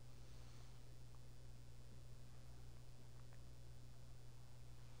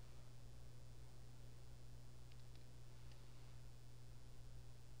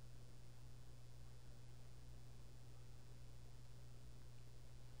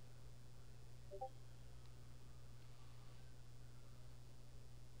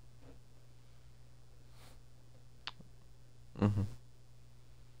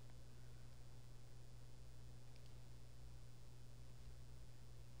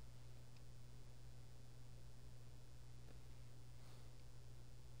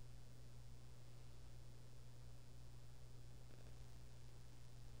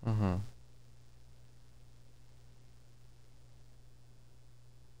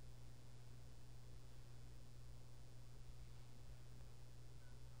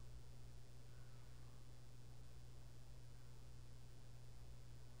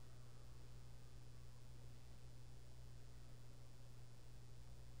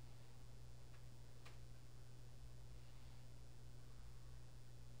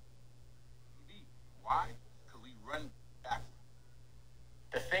 Why? Because we run backward.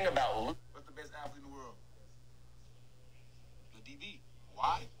 The thing about Luke, what's the best athlete in the world? The DB.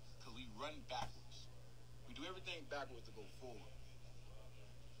 Why? Because we run backwards. We do everything backwards to go forward.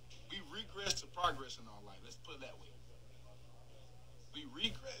 We regress to progress in our life. Let's put it that way. We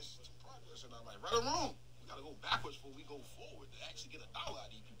regress to progress in our life. Right or wrong? We got to go backwards before we go forward to actually get a dollar out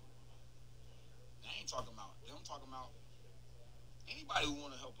of these people. I ain't talking about them. I'm talking about anybody who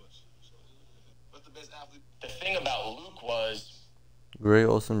want to help us. What's the best athlete? The thing about Luke was Gray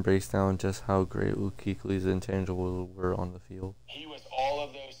Olsen breaks down just how great Luke Kuechly's intangibles were on the field. He was all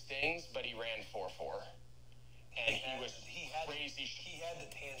of those things, but he ran 4.4. And he was crazy. He had the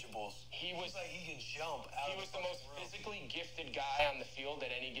tangibles. He was like he could jump out. He was the most physically gifted guy on the field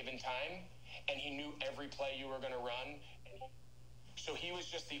at any given time, and he knew every play you were going to run. So he was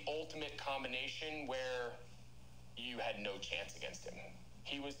just the ultimate combination where you had no chance against him.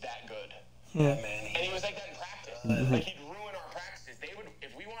 He was that good. Yeah, man. And he was like that in practice. Like he'd ruin our practices. They would,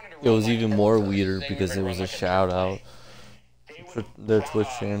 if we wanted to. It was even more weirder because it was a shout out for their Twitch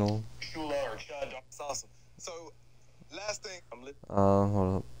channel. That's awesome. So, last thing.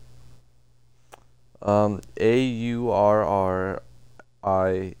 Hold up.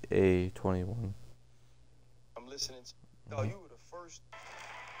 AURRIA21. I'm listening. No, you were the first.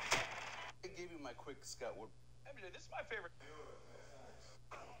 I gave you my quick scout. This is my favorite.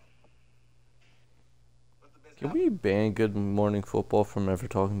 Can we ban Good Morning Football from ever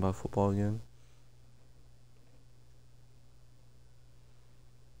talking about football again?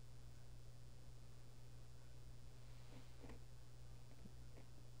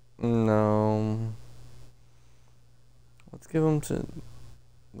 No. Let's give them to.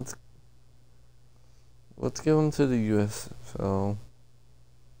 Let's give them to the USFL.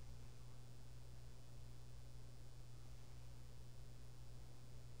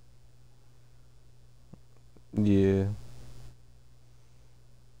 Yeah.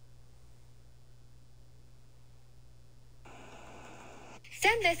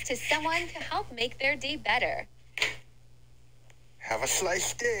 Send this to someone to help make their day better. Have a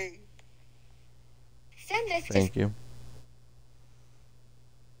sliced day. Send this Thank you.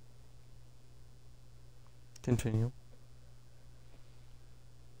 Continue.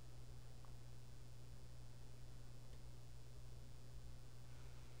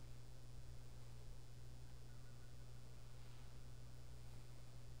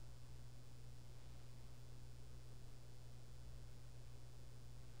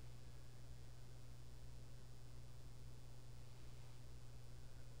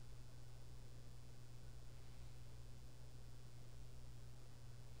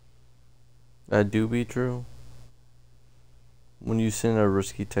 That do be true. When you send a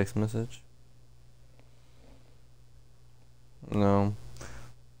risky text message. No.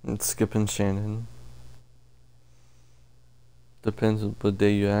 It's skipping Shannon. Depends on what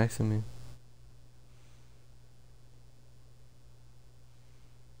day you're asking me.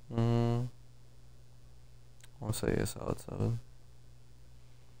 I'll say a solid 7.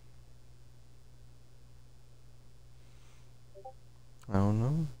 I don't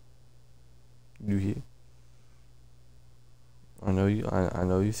know. You hear? I know you. I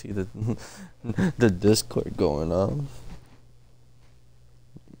know you see the the Discord going on.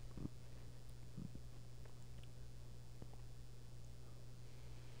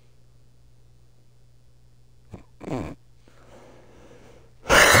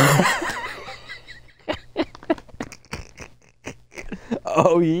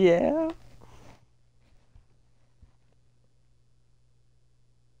 Oh yeah.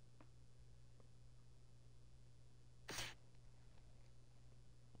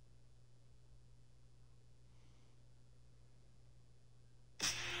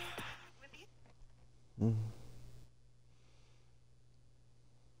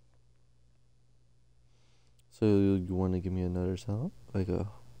 So you want to give me another sound? Like a...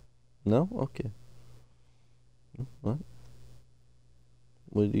 No? Okay. What?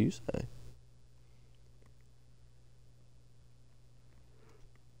 What do you say?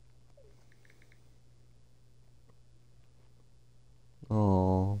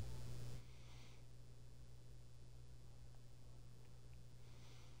 Oh.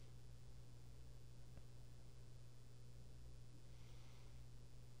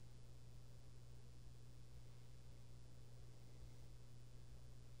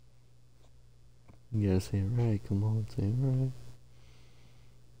 You gotta say it right. Come on, say it right.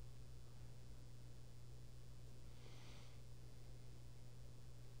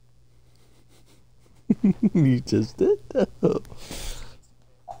 You just did though.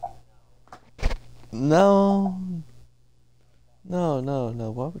 No.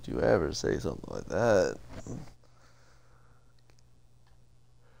 No. Why would you ever say something like that?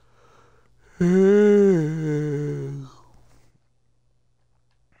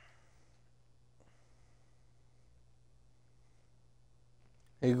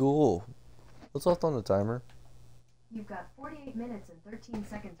 Hey Google, what's left on the timer? You've got 48 minutes and 13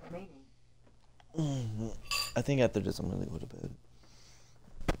 seconds remaining. I think after this I'm gonna go to bed.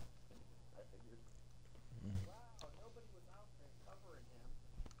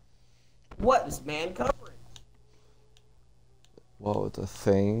 What is man covering? Well, it's a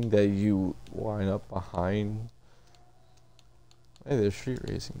thing that you line up behind. Hey, there's street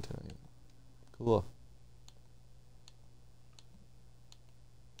racing tonight. Cool.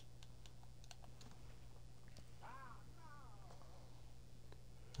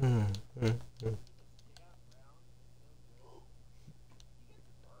 I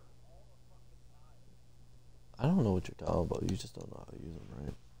don't know what you're talking about. You just don't know how to use them,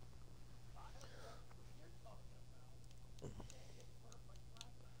 right?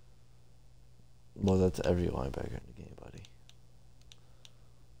 Well, that's every linebacker in the game, buddy.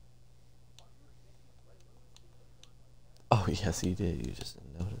 Oh, yes, he did. You just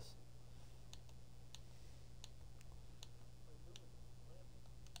didn't notice.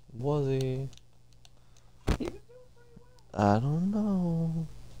 Was he? I don't know.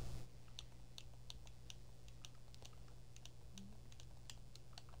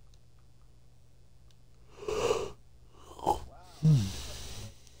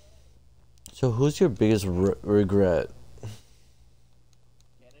 So, who's your biggest regret?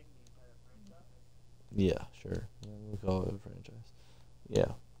 Yeah, sure. We'll call it a franchise.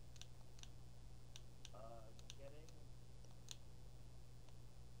 Yeah.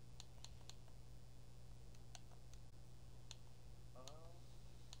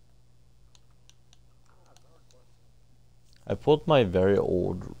 I pulled my very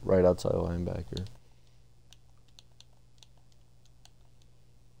old right outside linebacker.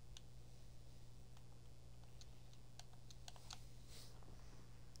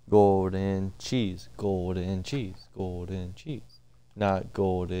 Golden cheese, golden cheese, golden cheese. Not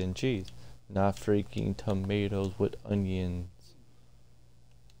golden cheese. Not freaking tomatoes with onions.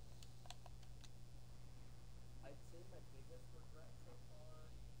 I'd say my biggest regret so far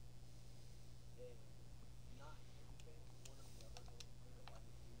is not keeping one of the other Golden State wide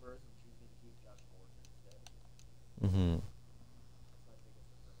receivers and choosing to keep Josh Gordon instead. Mm-hmm. That's my biggest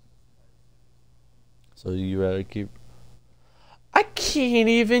regret of this entire series. So you rather keep... I can't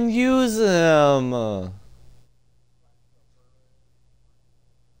even use him! Oh,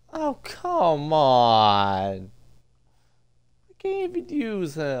 come on! I can't even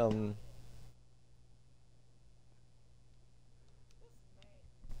use him.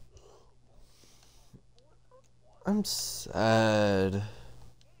 I'm sad.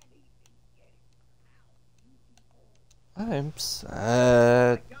 I'm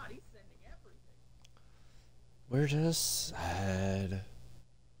sad. God, he's sending everything. We're just sad.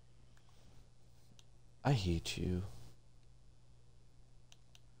 I hate you.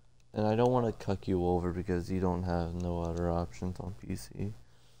 And I don't want to cuck you over because you don't have no other options on PC.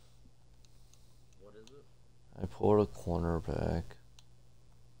 What is it? I pulled a cornerback.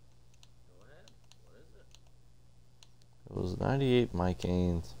 Go ahead. What is it? It was 98 Mike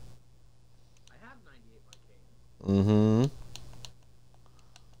Haynes. I have 98 my king. Mm-hmm.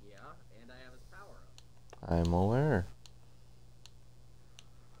 Yeah, and I have his power up. I'm aware.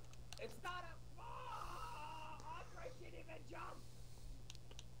 It's not a. Oh, Andre didn't even jump.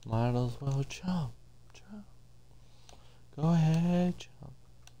 Might as well jump. Jump. Go ahead, jump.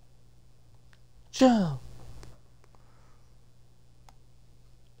 Jump.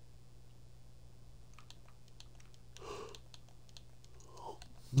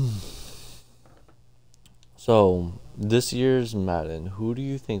 So, this year's Madden, who do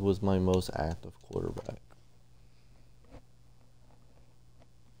you think was my most active quarterback?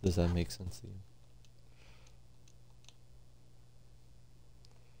 Does that make sense to you?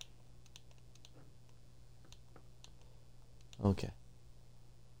 Okay.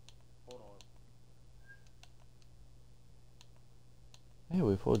 Hold on. Hey,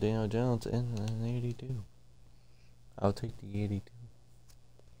 we pulled Daniel Jones in an 82. I'll take the 82.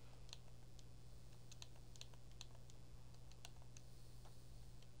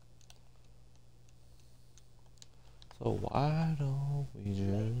 So why don't we just...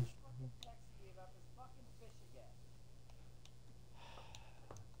 Fucking texted me about this fucking fish again.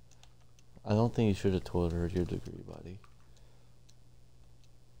 I don't think you should have told her your degree, buddy.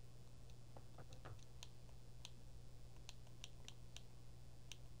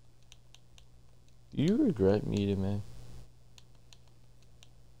 Do you regret meeting me?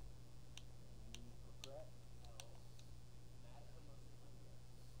 Regret? No. Mad at her most of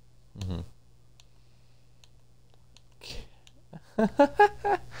the Mm-hmm.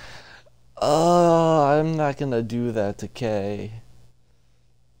 Oh, I'm not gonna do that to Kay.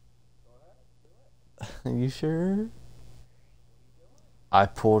 Go ahead, do it. You sure? What are you doing? I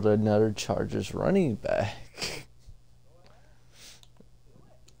pulled another Chargers running back. Go ahead. Do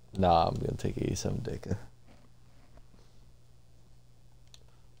it. Nah, I'm gonna take 87 Dicka.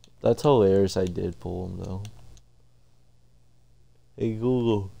 That's hilarious. I did pull him though. Hey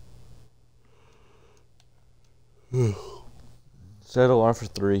Google. Set alarm for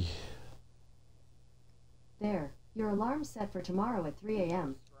 3. There, your alarm's set for tomorrow at 3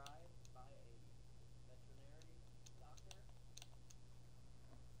 a.m. Prescribed by a veterinary doctor.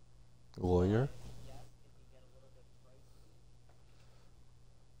 Lawyer. Yes, it can get a little bit pricey.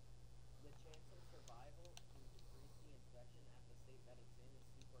 The chance of survival due to greasy infection at the state that it's in is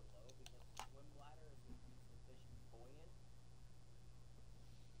super low because the swim bladder is what keeps the fish buoyant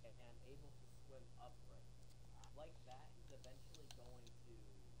and able to swim upright. Like that, he's eventually going to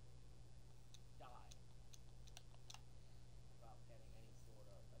die without getting any sort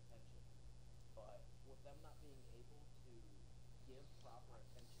of attention. But with them not being able to give proper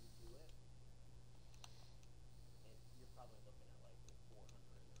attention to it, you're probably looking at like a $400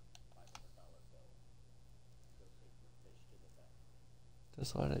 or $500 bill to go take your fish to the vet.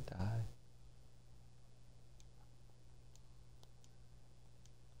 Just let it die.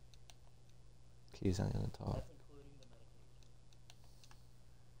 He's not gonna talk. That's including the medication.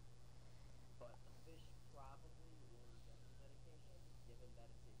 But the fish probably will reject the medication, given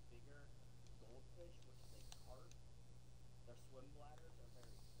that it's a bigger goldfish, which is a carp. Their swim bladders are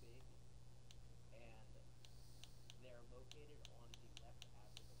very big, and they're located on the left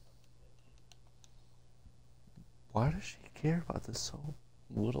abdomen of the fish. Why does she care about this so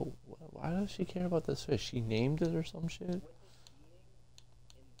little? Why does she care about this fish? She named it or some shit? With it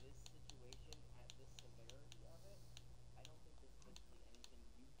being in this situation at this severity of it, I don't think there's physically anything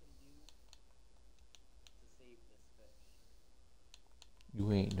you can do to save this fish.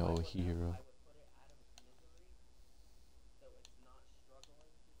 You ain't no I would hero. put it out of its misery so it's not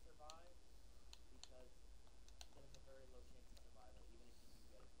struggling to survive because there's a very low chance of survival even if you do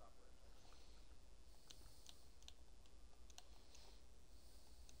get it proper attention.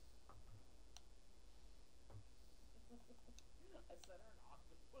 I sent her an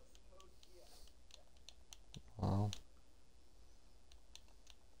octopus emoji. Wow.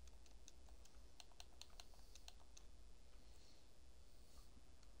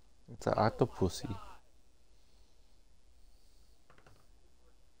 It's an octopusy. God.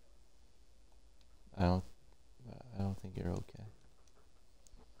 I don't. I don't think you're okay.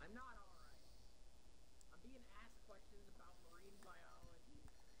 I'm not alright. I'm being asked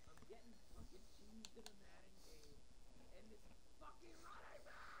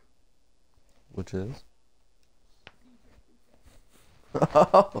Which is?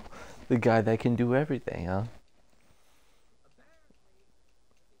 Oh, the guy that can do everything, huh?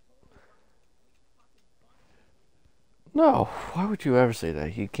 No, why would you ever say that?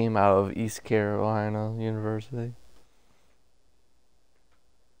 He came out of East Carolina University.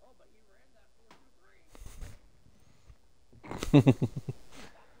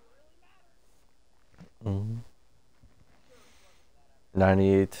 Mm-hmm.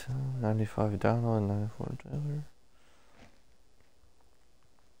 98, 95 downhill, 94 trailer.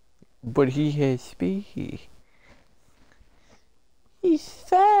 But he has speed. He's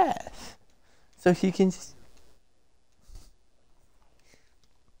fast. So he can just...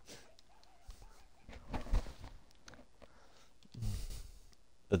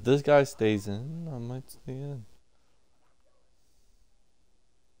 If this guy stays in, I might stay in.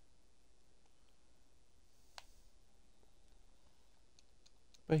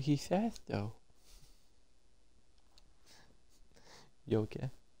 But he's fast though. You okay?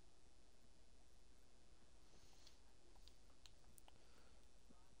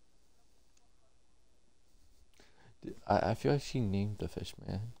 I feel like she named the fish,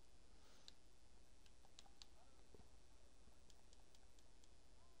 man.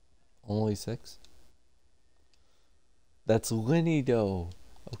 Only 6? That's Lenny though.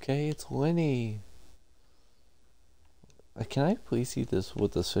 Okay, it's Lenny. Can I please see this,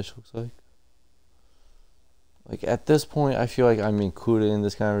 what this fish looks like? Like, at this point, I feel like I'm included in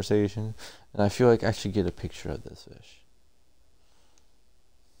this conversation, and I feel like I should get a picture of this fish.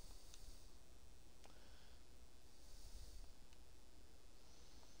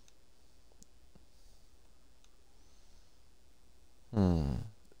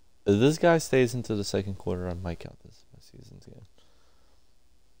 If this guy stays into the second quarter, I might count this as my season's game.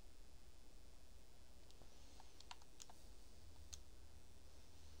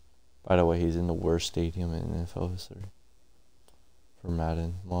 By the way, he's in the worst stadium in NFL history for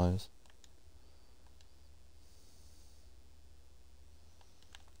Madden wise.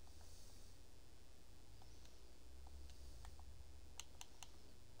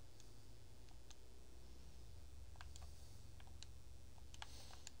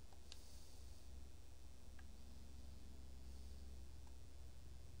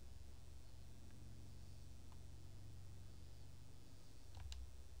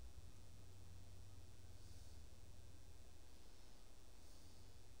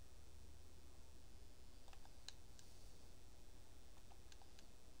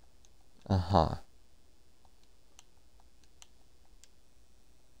 Uh-huh.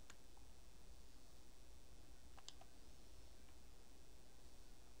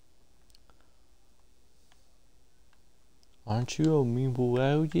 Aren't you a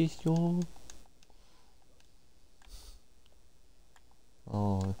meteorologist, y'all?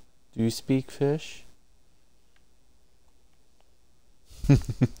 Oh, do you speak fish?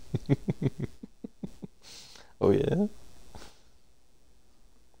 Oh yeah?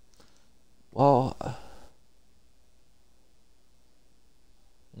 Well,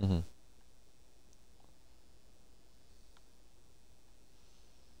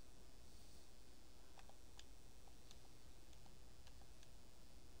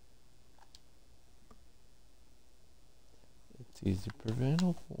 it's easy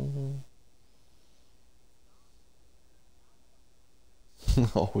preventable.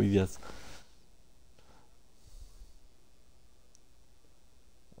 Oh yes.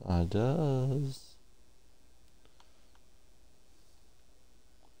 It does.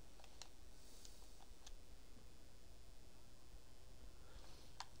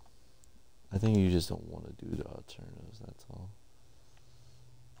 I think you just don't want to do the alternatives, that's all.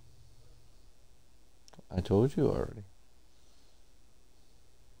 I told you already.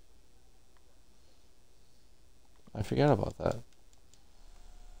 I forgot about that.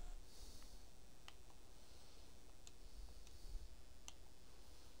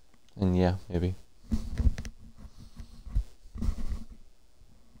 And yeah, maybe.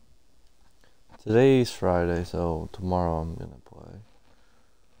 Today's Friday, so tomorrow I'm gonna play.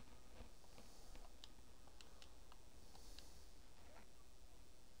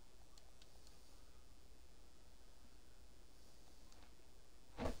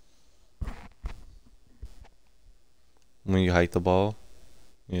 When you hike the ball?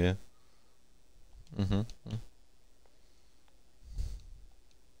 Yeah. Mm-hmm.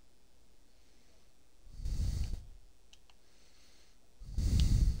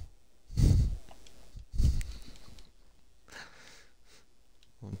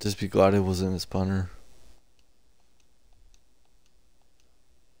 Just be glad it wasn't a punter.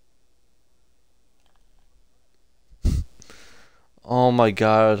 Oh my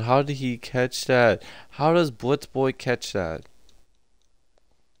god, how did he catch that? How does Blitz Boy catch that?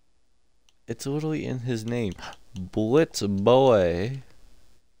 It's literally in his name. Blitz Boy.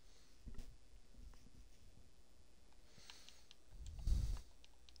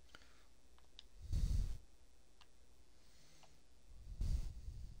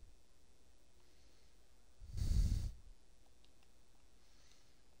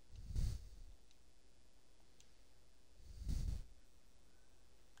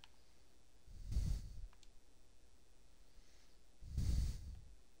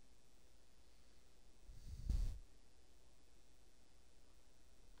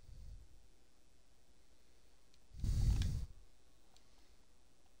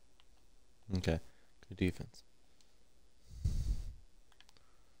 Okay, good defense.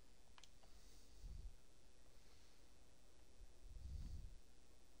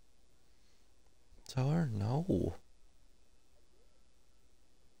 Tell her no.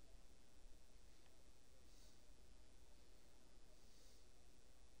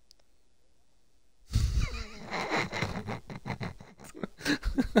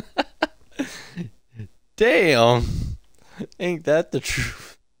 Damn. Ain't that the truth?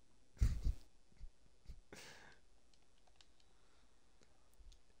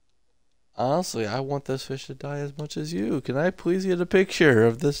 Honestly, I want this fish to die as much as you. Can I please get a picture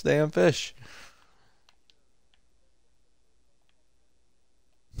of this damn fish?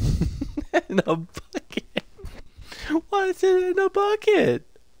 In a bucket. Why is it in a bucket?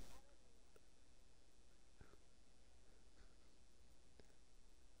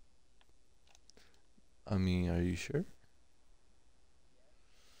 I mean, are you sure?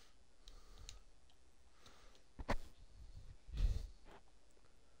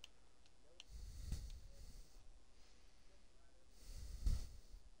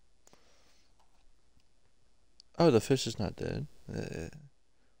 Oh, the fish is not dead.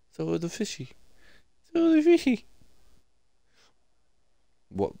 So the fishy. So the fishy.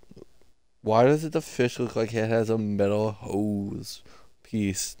 What? Why does the fish look like it has a metal hose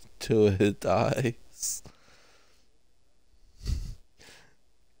piece to its eyes?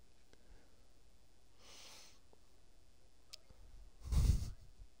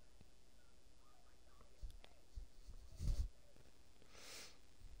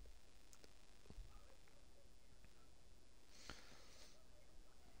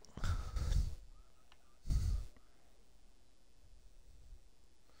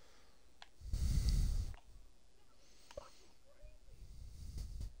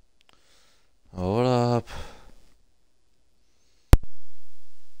 Hold up.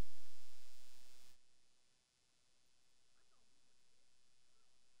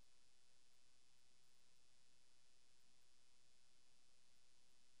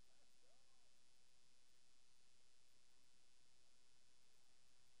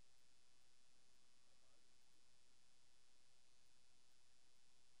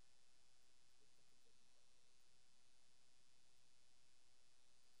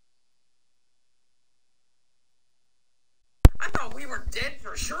 I thought we were dead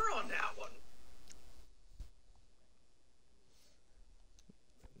for sure on that one.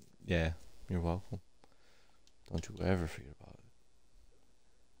 Yeah, you're welcome. Don't you ever forget about it.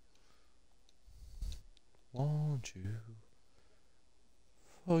 Won't you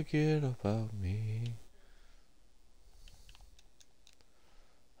forget about me?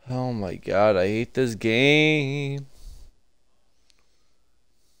 Oh my god, I hate this game.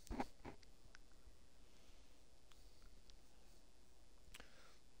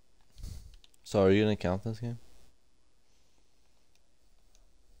 So, are you gonna count this game?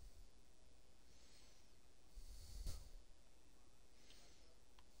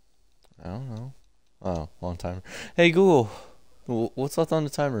 I don't know. Oh, long timer. Hey Google, what's left on the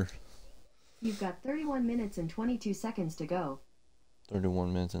timer? You've got 31 minutes and 22 seconds to go.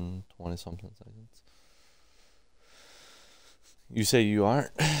 31 minutes and 20 something seconds. You say you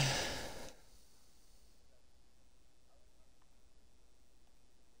aren't?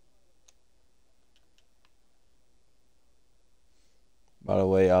 By the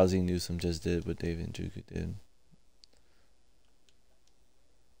way, Ozzy Newsome just did what David Njoku did.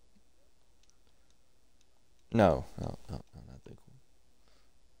 No, not that cool.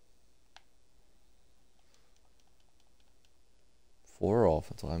 4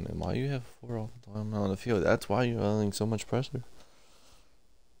 offensive linemen. Why you have 4 offensive linemen on the field? That's why you're having so much pressure.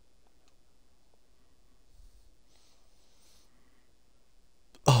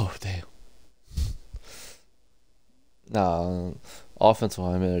 Oh, damn. Nah, offensive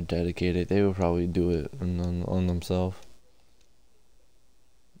linemen are dedicated. They would probably do it on themselves.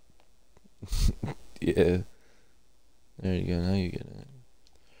 Yeah. There you go. Now you get it.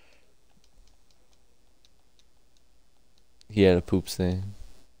 He had a poop stain.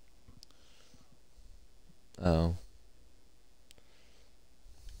 Oh.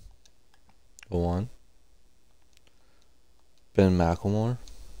 Go on. Ben McLemore.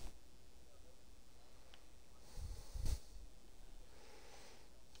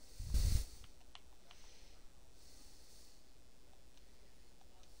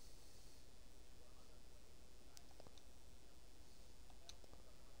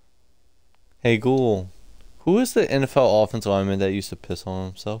 Hey, Ghoul. Who is the NFL offensive lineman that used to piss on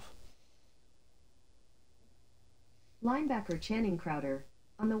himself? Linebacker Channing Crowder.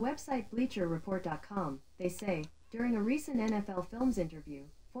 On the website BleacherReport.com, they say, during a recent NFL Films interview,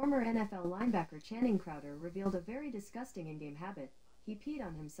 former NFL linebacker Channing Crowder revealed a very disgusting in-game habit. He peed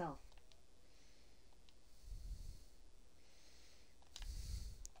on himself.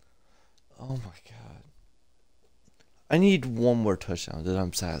 Oh my god. I need one more touchdown, then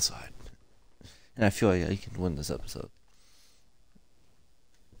I'm satisfied. And I feel like I can win this episode.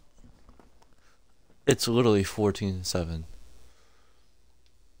 It's literally 14-7.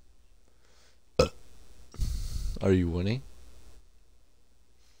 Are you winning?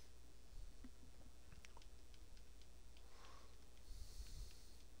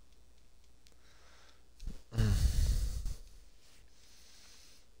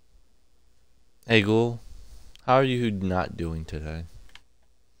 Hey, Ghoul. How are you not doing today?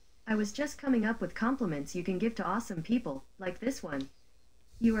 I was just coming up with compliments you can give to awesome people, like this one.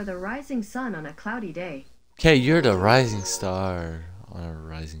 You are the rising sun on a cloudy day. Okay, you're the rising star on a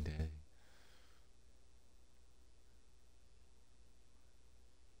rising day.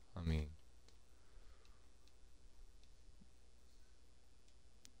 I mean,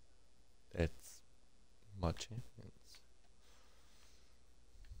 that's my champions.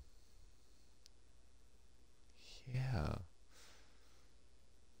 Yeah.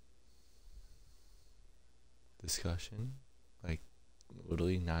 Discussion? Like,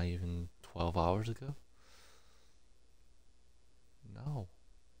 literally not even 12 hours ago? No.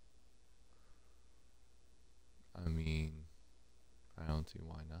 I mean, I don't see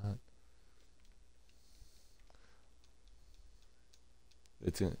why not.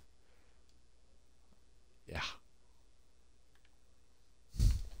 It's in. Yeah.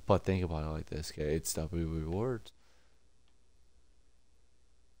 But think about it like this, okay? It's W rewards.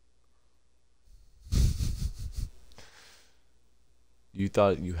 You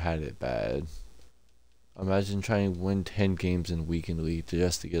thought you had it bad. Imagine trying to win 10 games in weekend league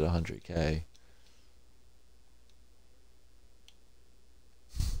just to get 100K.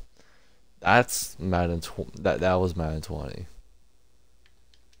 That's Madden. That was Madden 20.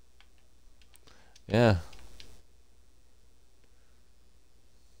 Yeah.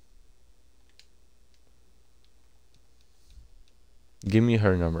 Give me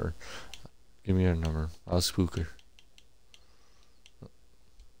her number. Give me her number. I'll spook her.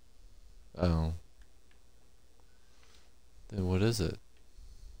 Oh. Then what is it?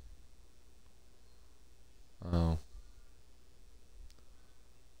 Oh.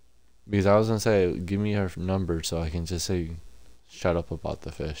 Because I was gonna say, give me her number so I can just say, shut up about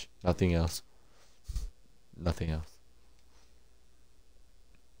the fish. Nothing else. Nothing else.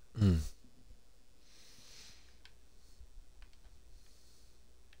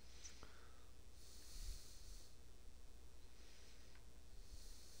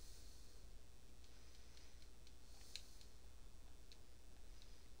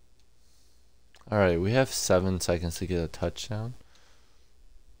 Alright, we have 7 seconds to get a touchdown.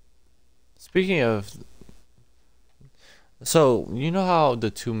 Speaking of, so you know how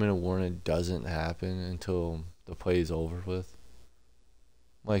the 2-minute warning doesn't happen until the play is over with?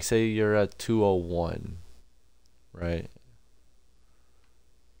 Like, say you're at 2:01, right?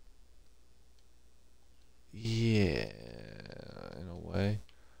 Yeah, in a way.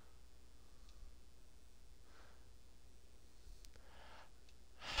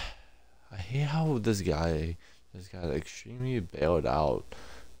 I hate how this guy just got extremely bailed out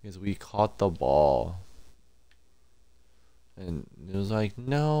because we caught the ball. And it was like,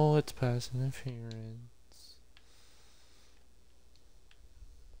 no, it's pass interference.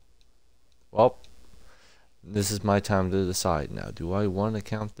 Well, this is my time to decide now. Do I want to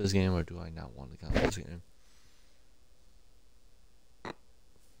count this game or do I not want to count this game?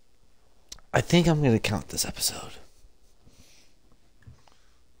 I think I'm going to count this episode.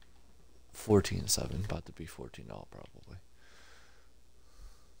 14-7, about to be 14-0 probably.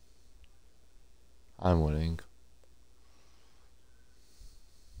 I'm winning.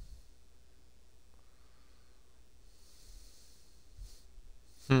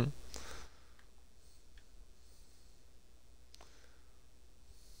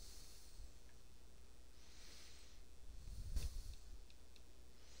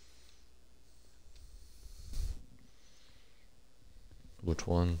 Which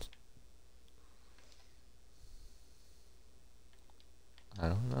ones? I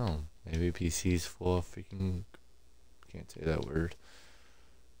don't know. Maybe PC's full of freaking... Can't say that word.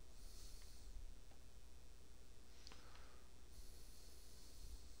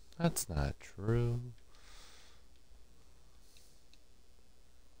 That's not true.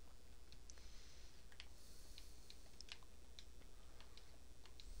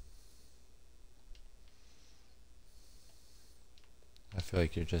 I feel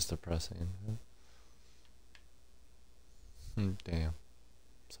like you're just depressing. Damn.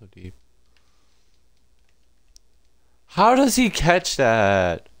 So deep. How does he catch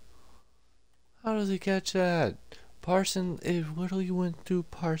that? How does he catch that? Parson, it literally went through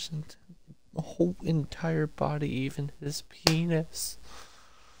Parson's whole entire body, even his penis.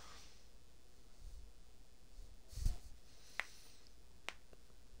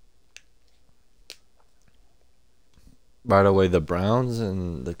 By the way, the Browns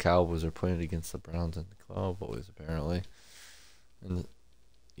and the Cowboys are playing against the Browns and the Cowboys, apparently. And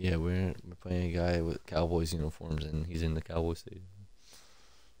yeah, we're playing a guy with Cowboys uniforms, and he's in the Cowboys stadium.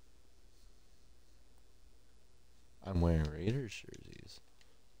 I'm wearing Raiders jerseys.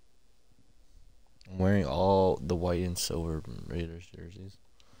 I'm wearing all the white and silver Raiders jerseys.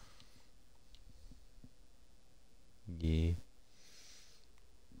 Yeah.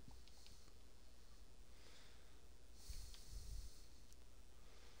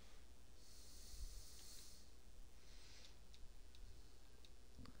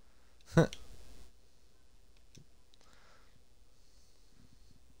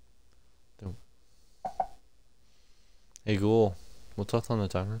 Hey Google, what's up on the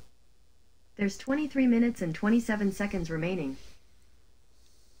timer? There's 23 minutes and 27 seconds remaining.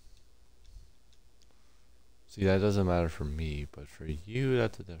 See, that doesn't matter for me, but for you,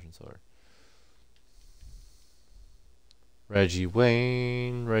 that's a different story. Reggie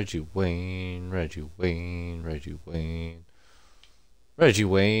Wayne, Reggie Wayne, Reggie Wayne, Reggie Wayne, Reggie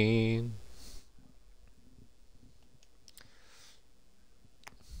Wayne.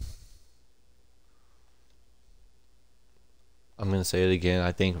 I'm gonna say it again.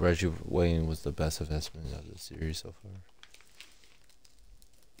 I think Reggie Wayne was the best investment of the series so far.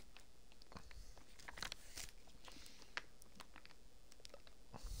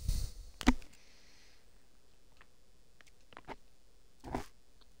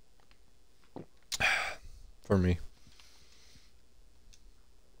 For me.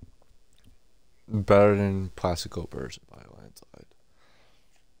 Better than Plaxico Burress by a landslide.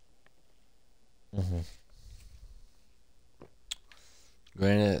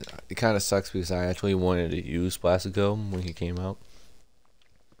 Granted, it kind of sucks because I actually wanted to use Plaxico when he came out.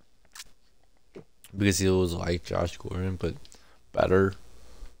 Because he was like Josh Gordon, but better.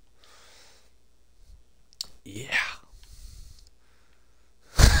 Yeah.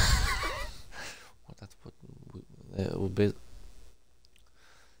 Well, that's what it will be.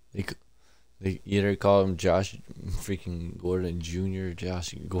 They either call him Josh freaking Gordon Jr.,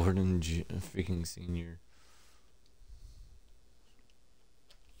 Josh Gordon freaking Senior.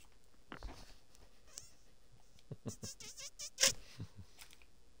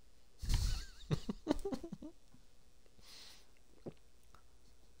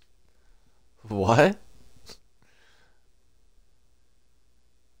 What?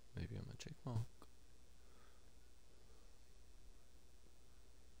 Maybe I'm a chipmunk.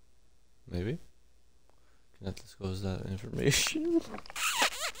 Maybe. Can I disclose that information?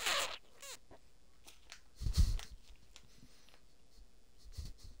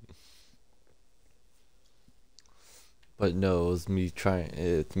 But no, it's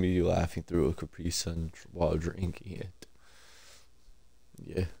me laughing through a Capri Sun while drinking it.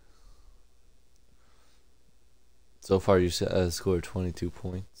 Yeah. So far, you scored 22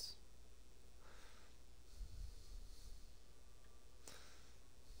 points.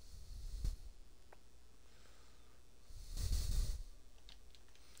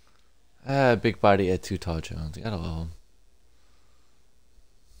 Big body at 2 touchdowns. Gotta love him.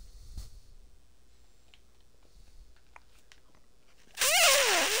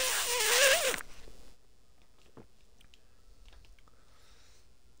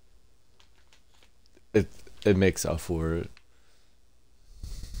 It makes up for it.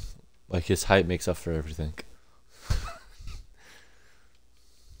 Like his height makes up for everything.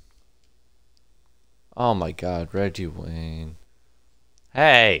 Oh my God, Reggie Wayne.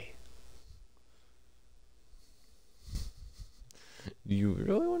 Hey! You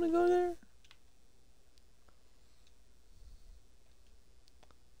really want to go there?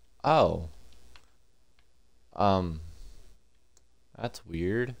 Oh. That's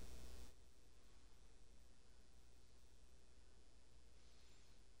weird.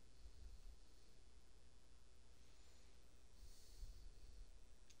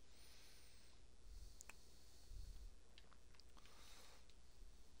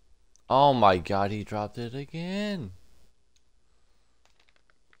 Oh my god, he dropped it again.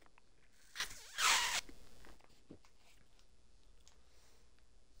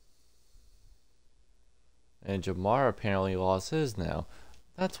 And Jamar apparently lost his now.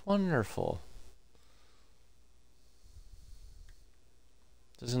 That's wonderful.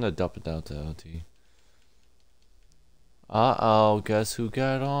 Just gonna dump it down to LT. Uh-oh, guess who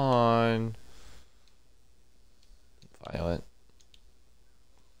got on? Violent.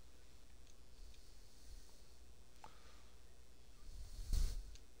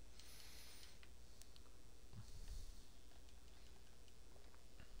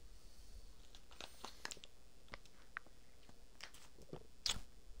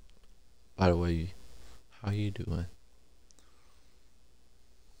 By the way, how you doing?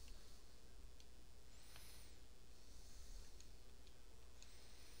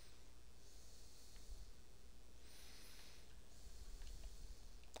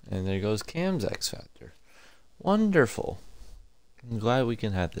 And there goes Cam's X Factor. Wonderful. I'm glad we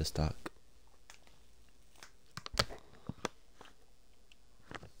can have this talk.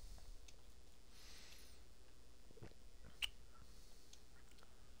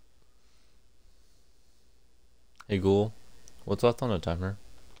 Hey Ghoul, what's left on the timer?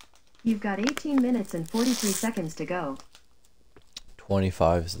 You've got 18 minutes and 43 seconds to go.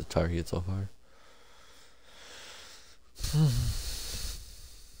 25 is the target so far.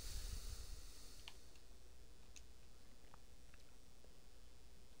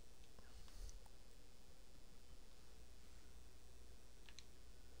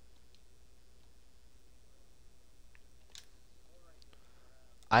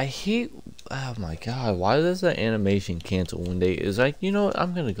 I hate, oh my god, why does the animation cancel when they, is like, you know what,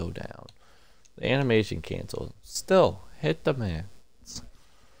 I'm gonna go down. The animation canceled. Still, hit the man.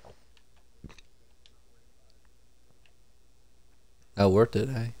 That worked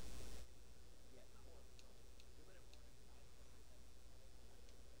today.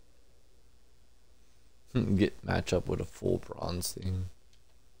 Get match up with a full bronze thing.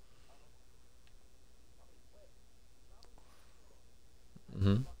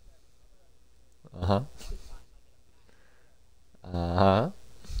 Uh-huh. Uh-huh.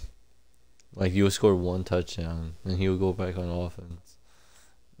 Like you would score one touchdown and he would go back on offense.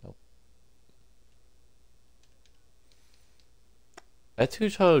 Nope. That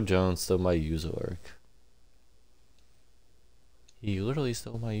Tuchel Jones stole my user work. He literally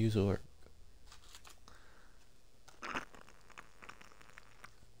stole my user work.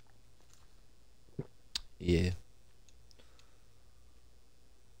 Yeah.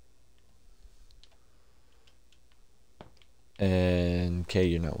 And Kay,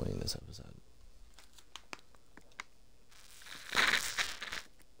 you're not winning this episode.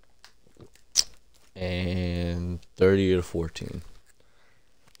 And 30 to 14.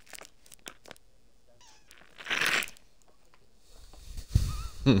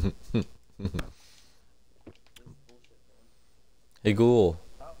 Hey Ghoul,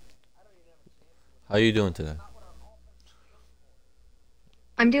 how you doing today?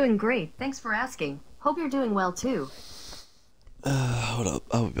 I'm doing great. Thanks for asking. Hope you're doing well too. Hold up,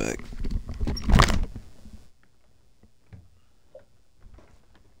 I'll be back.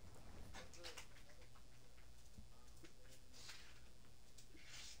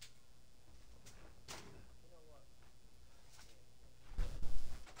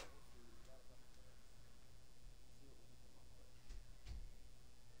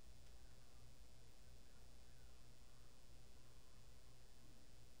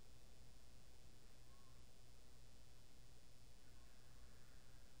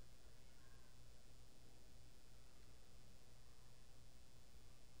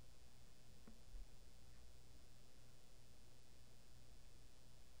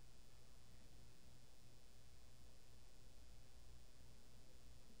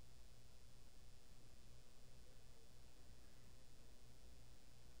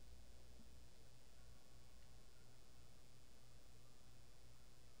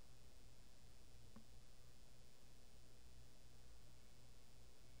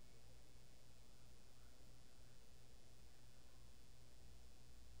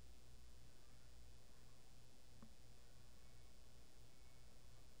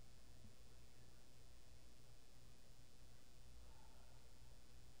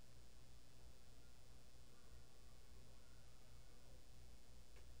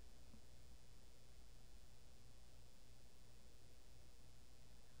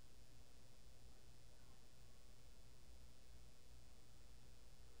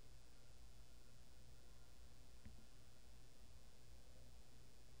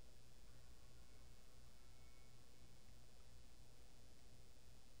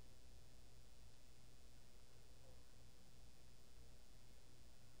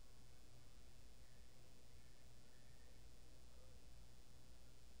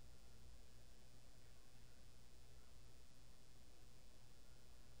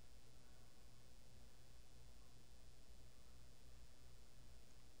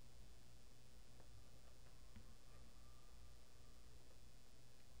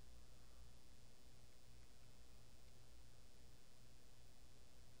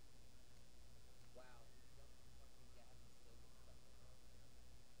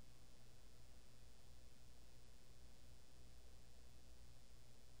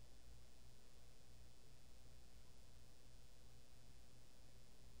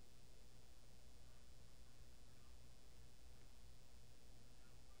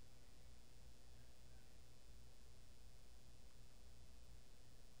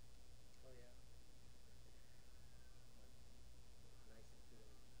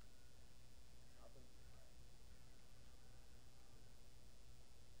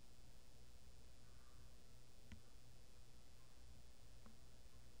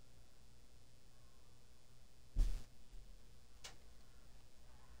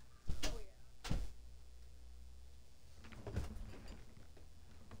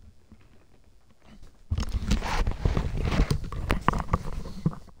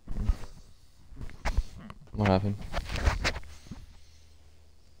 happened?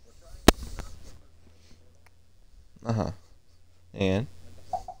 Uh-huh. And?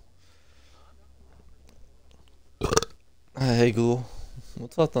 Hey Google,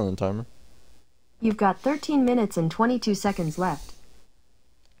 what's left on the timer? You've got 13 minutes and 22 seconds left.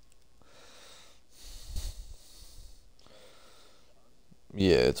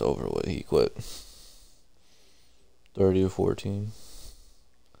 Yeah, it's over with. He quit. 30 to 14.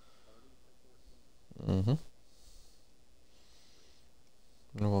 Mm-hmm.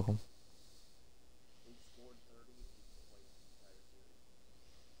 You're welcome.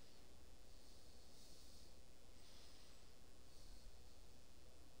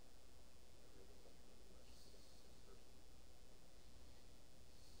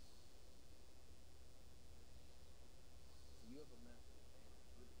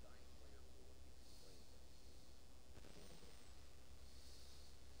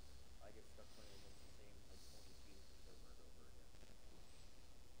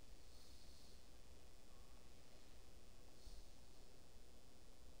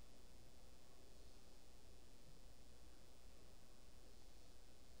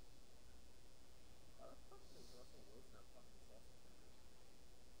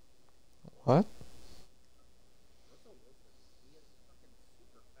 What?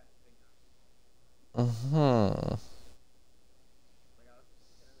 Uh-huh.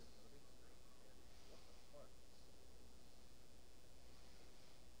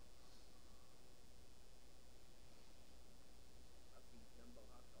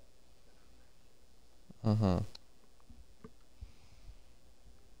 Uh-huh.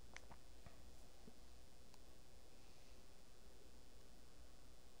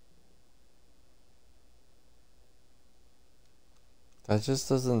 That just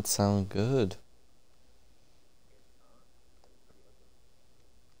doesn't sound good.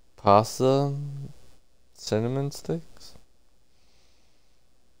 Pasta? Cinnamon sticks?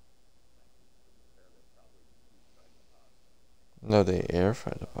 No, they air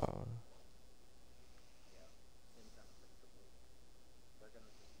fry the pasta.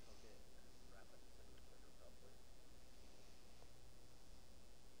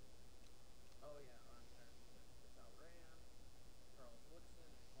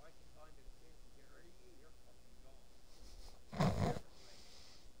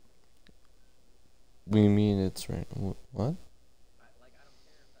 We mean it's right. What?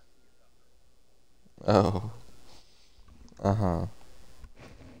 Oh. Uh-huh.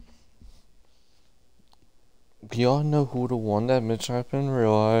 Do y'all know who the one that mishapped in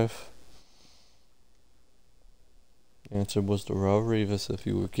real life? The answer was the Raw Revis, if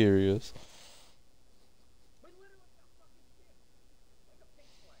you were curious.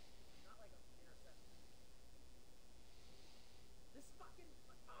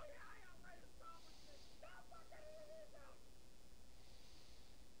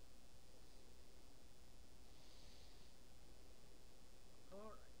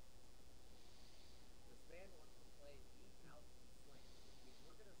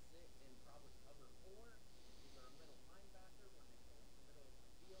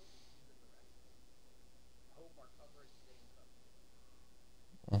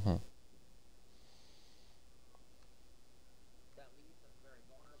 Uh-huh.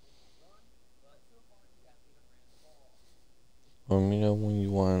 Let me know when you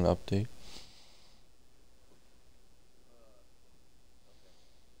want an update.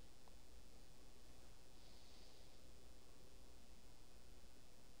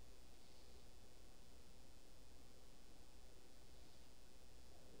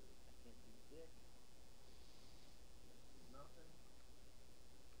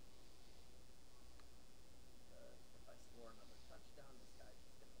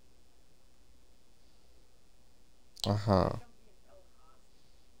 Uh-huh.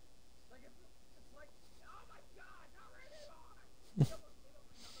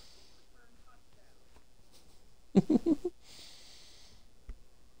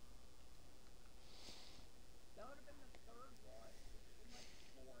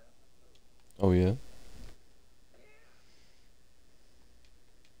 Oh, yeah?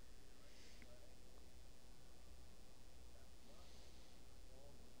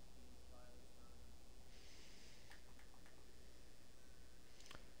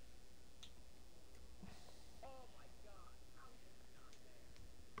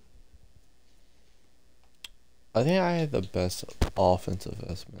 I think I had the best offensive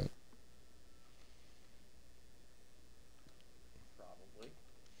estimate.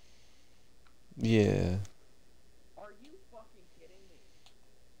 Yeah. Are you fucking kidding me?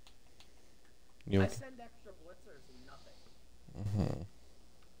 You I okay? send extra blitzers and nothing. Uh-huh.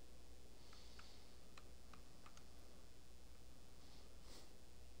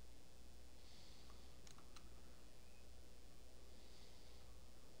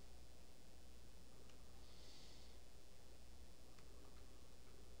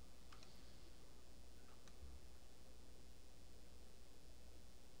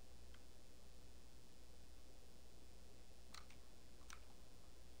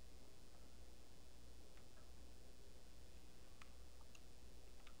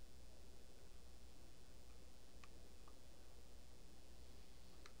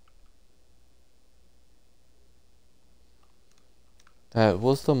 That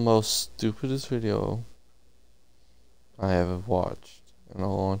was the most stupidest video I have watched in a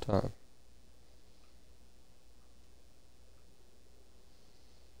long time.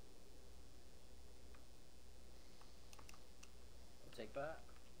 Take that.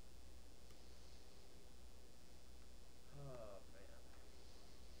 Oh, man.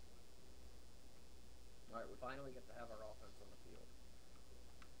 Alright, we finally get to have our offense on the field.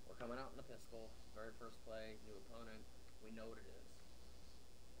 We're coming out in the pistol. Very first play, new opponent. We know what it is.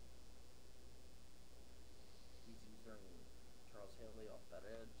 He's using Charles Haley off that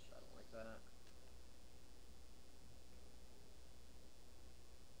edge. I don't like that.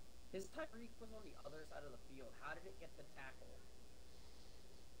 His Tyreek was on the other side of the field. How did it get the tackle?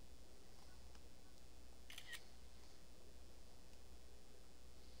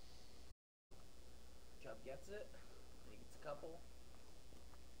 Chubb gets it. He gets a couple.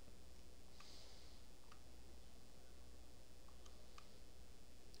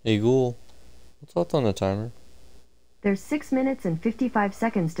 Hey Google, what's left on the timer? There's 6 minutes and 55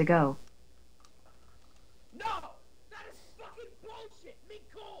 seconds to go. No! That is fucking bullshit! Me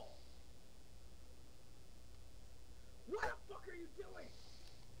cool! What the fuck are you doing?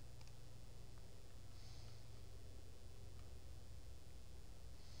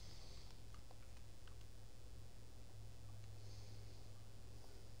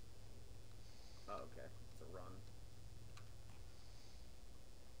 Oh, okay. It's a run.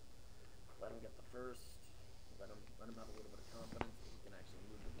 Let him get the first. Let him have a little bit of confidence that he can actually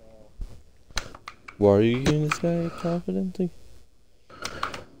move the ball. Why are you giving this guy confidently?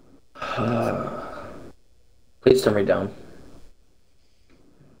 Please turn me down.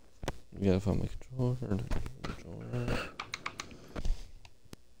 You gotta find my controller.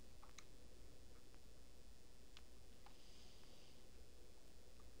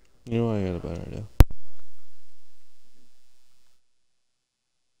 You know what, I got a better idea.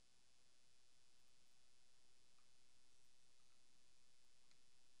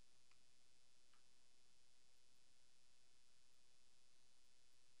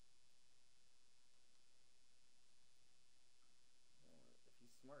 If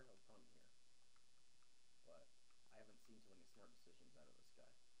he's smart, he'll punt here. But I haven't seen too many smart decisions out of this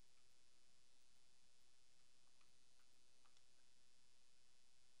guy.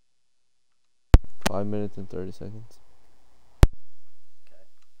 5 minutes and 30 seconds. Okay.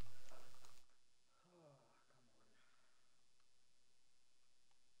 Oh, come on.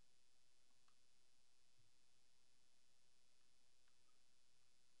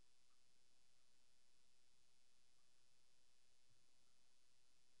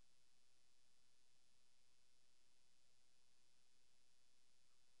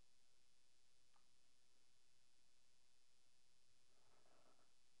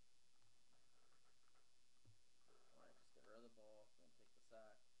 Alright, just get rid of the ball. Don't take the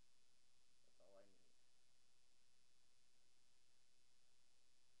sack. That's all I need.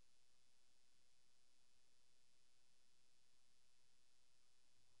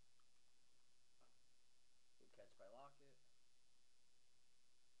 Good catch by Lockett.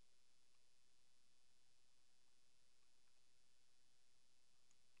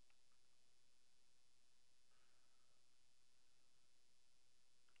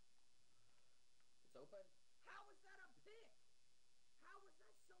 It's open. How is that a pick? How is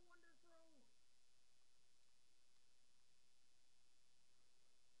that so underthrown?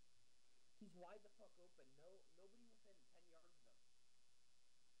 He's wide the fuck open. Nobody within 10 yards of him.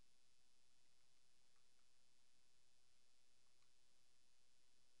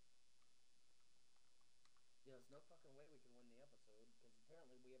 Yeah, there's no fucking way we can win the episode because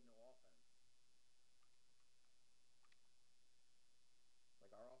apparently we have no offense.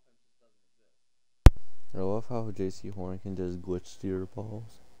 Like, our offense just doesn't exist. I love how JC Horn can just glitch steer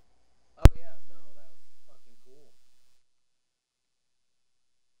balls. Oh, yeah, no, that was fucking cool.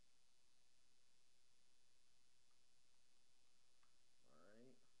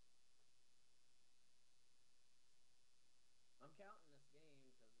 Alright. I'm counting this game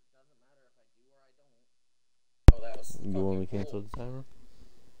because it doesn't matter if I do or I don't. Oh, that was You want me to fucking cancel cool. the timer?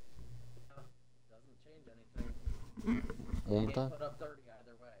 Doesn't change anything. One more Can't time? put up 30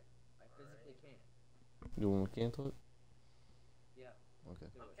 either way. I physically can't. You want me to cancel it? Yeah.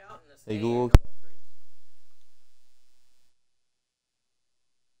 Okay. I'm counting this Hey, game. Google.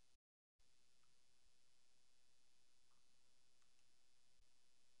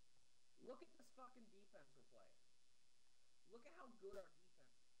 Look at this fucking defense we're playing. Look at how good our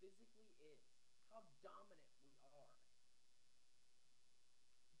defense physically is. How dominant we are.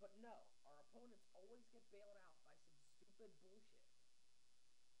 But no, our opponents always get bailed out by some stupid bullshit.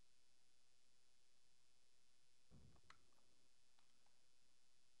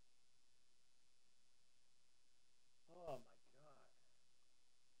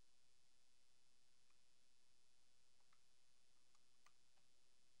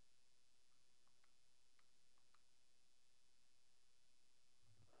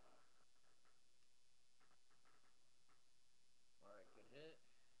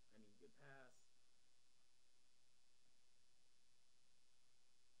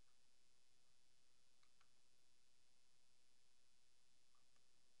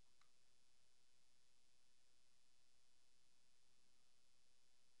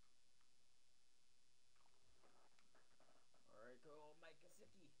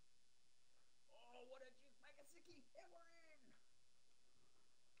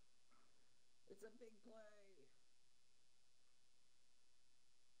 big play.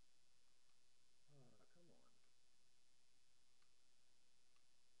 Come on.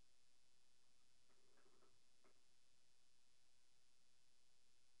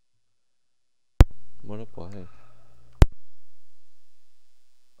 What a play.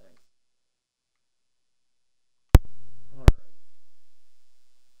 Thanks. Alright.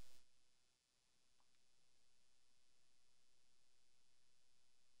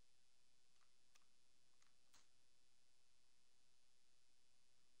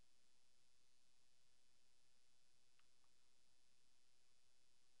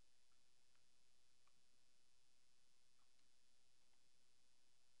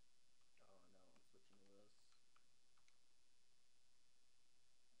 Oh no, I'm switching to this.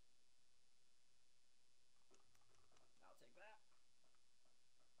 I'll take that.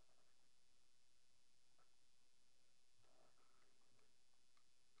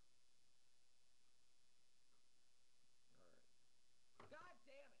 Alright. God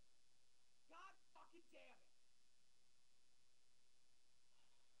damn it! God fucking damn it!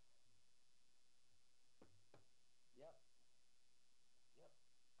 Yep. Yep.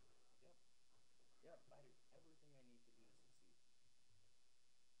 Yep. Yep. I do everything I need to do to succeed. Yep.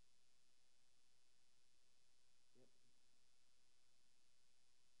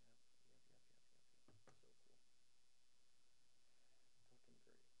 Yep. So cool. Fucking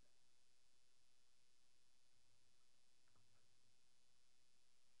great.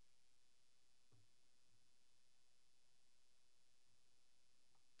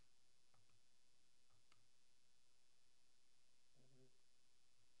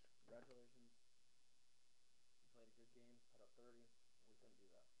 Congratulations. You played a good game, put up 30. We couldn't do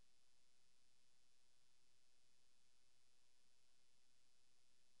that.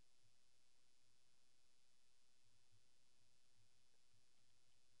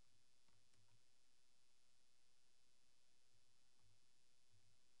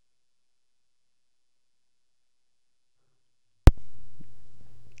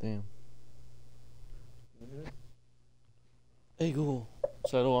 Damn. Hey Google,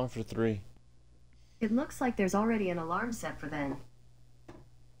 settle on for 3. It looks like there's already an alarm set for then.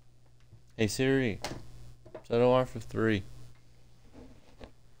 Hey Siri, settle on for 3.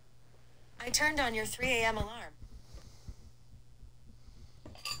 I turned on your 3 a.m. alarm.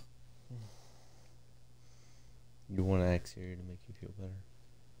 You want to ask Siri to make you feel better?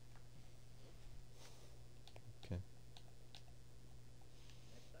 Okay.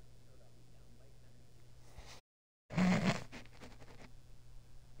 Next episode, I'll be down by 10.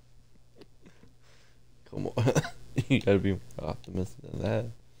 Come on. You gotta be more optimistic than that.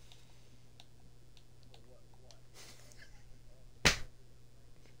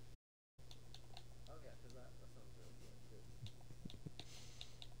 Oh yeah, because that sounds really good too.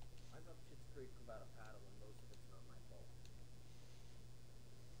 I'm up Shit's Creek without a paddle, and most of it's not my fault.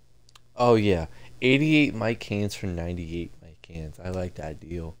 Oh yeah, 88 mic cans for 98 mic cans. I like that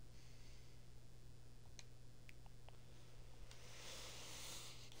deal.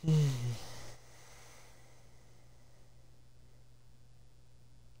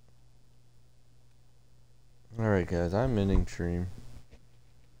 Alright guys, I'm ending stream.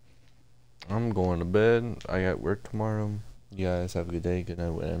 I'm going to bed. I got work tomorrow. You guys have a good day. Good night,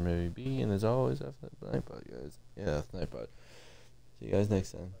 whatever it may be. And as always, have a night pod, guys. Yeah, night pod. See you guys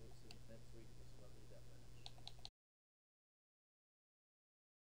next time.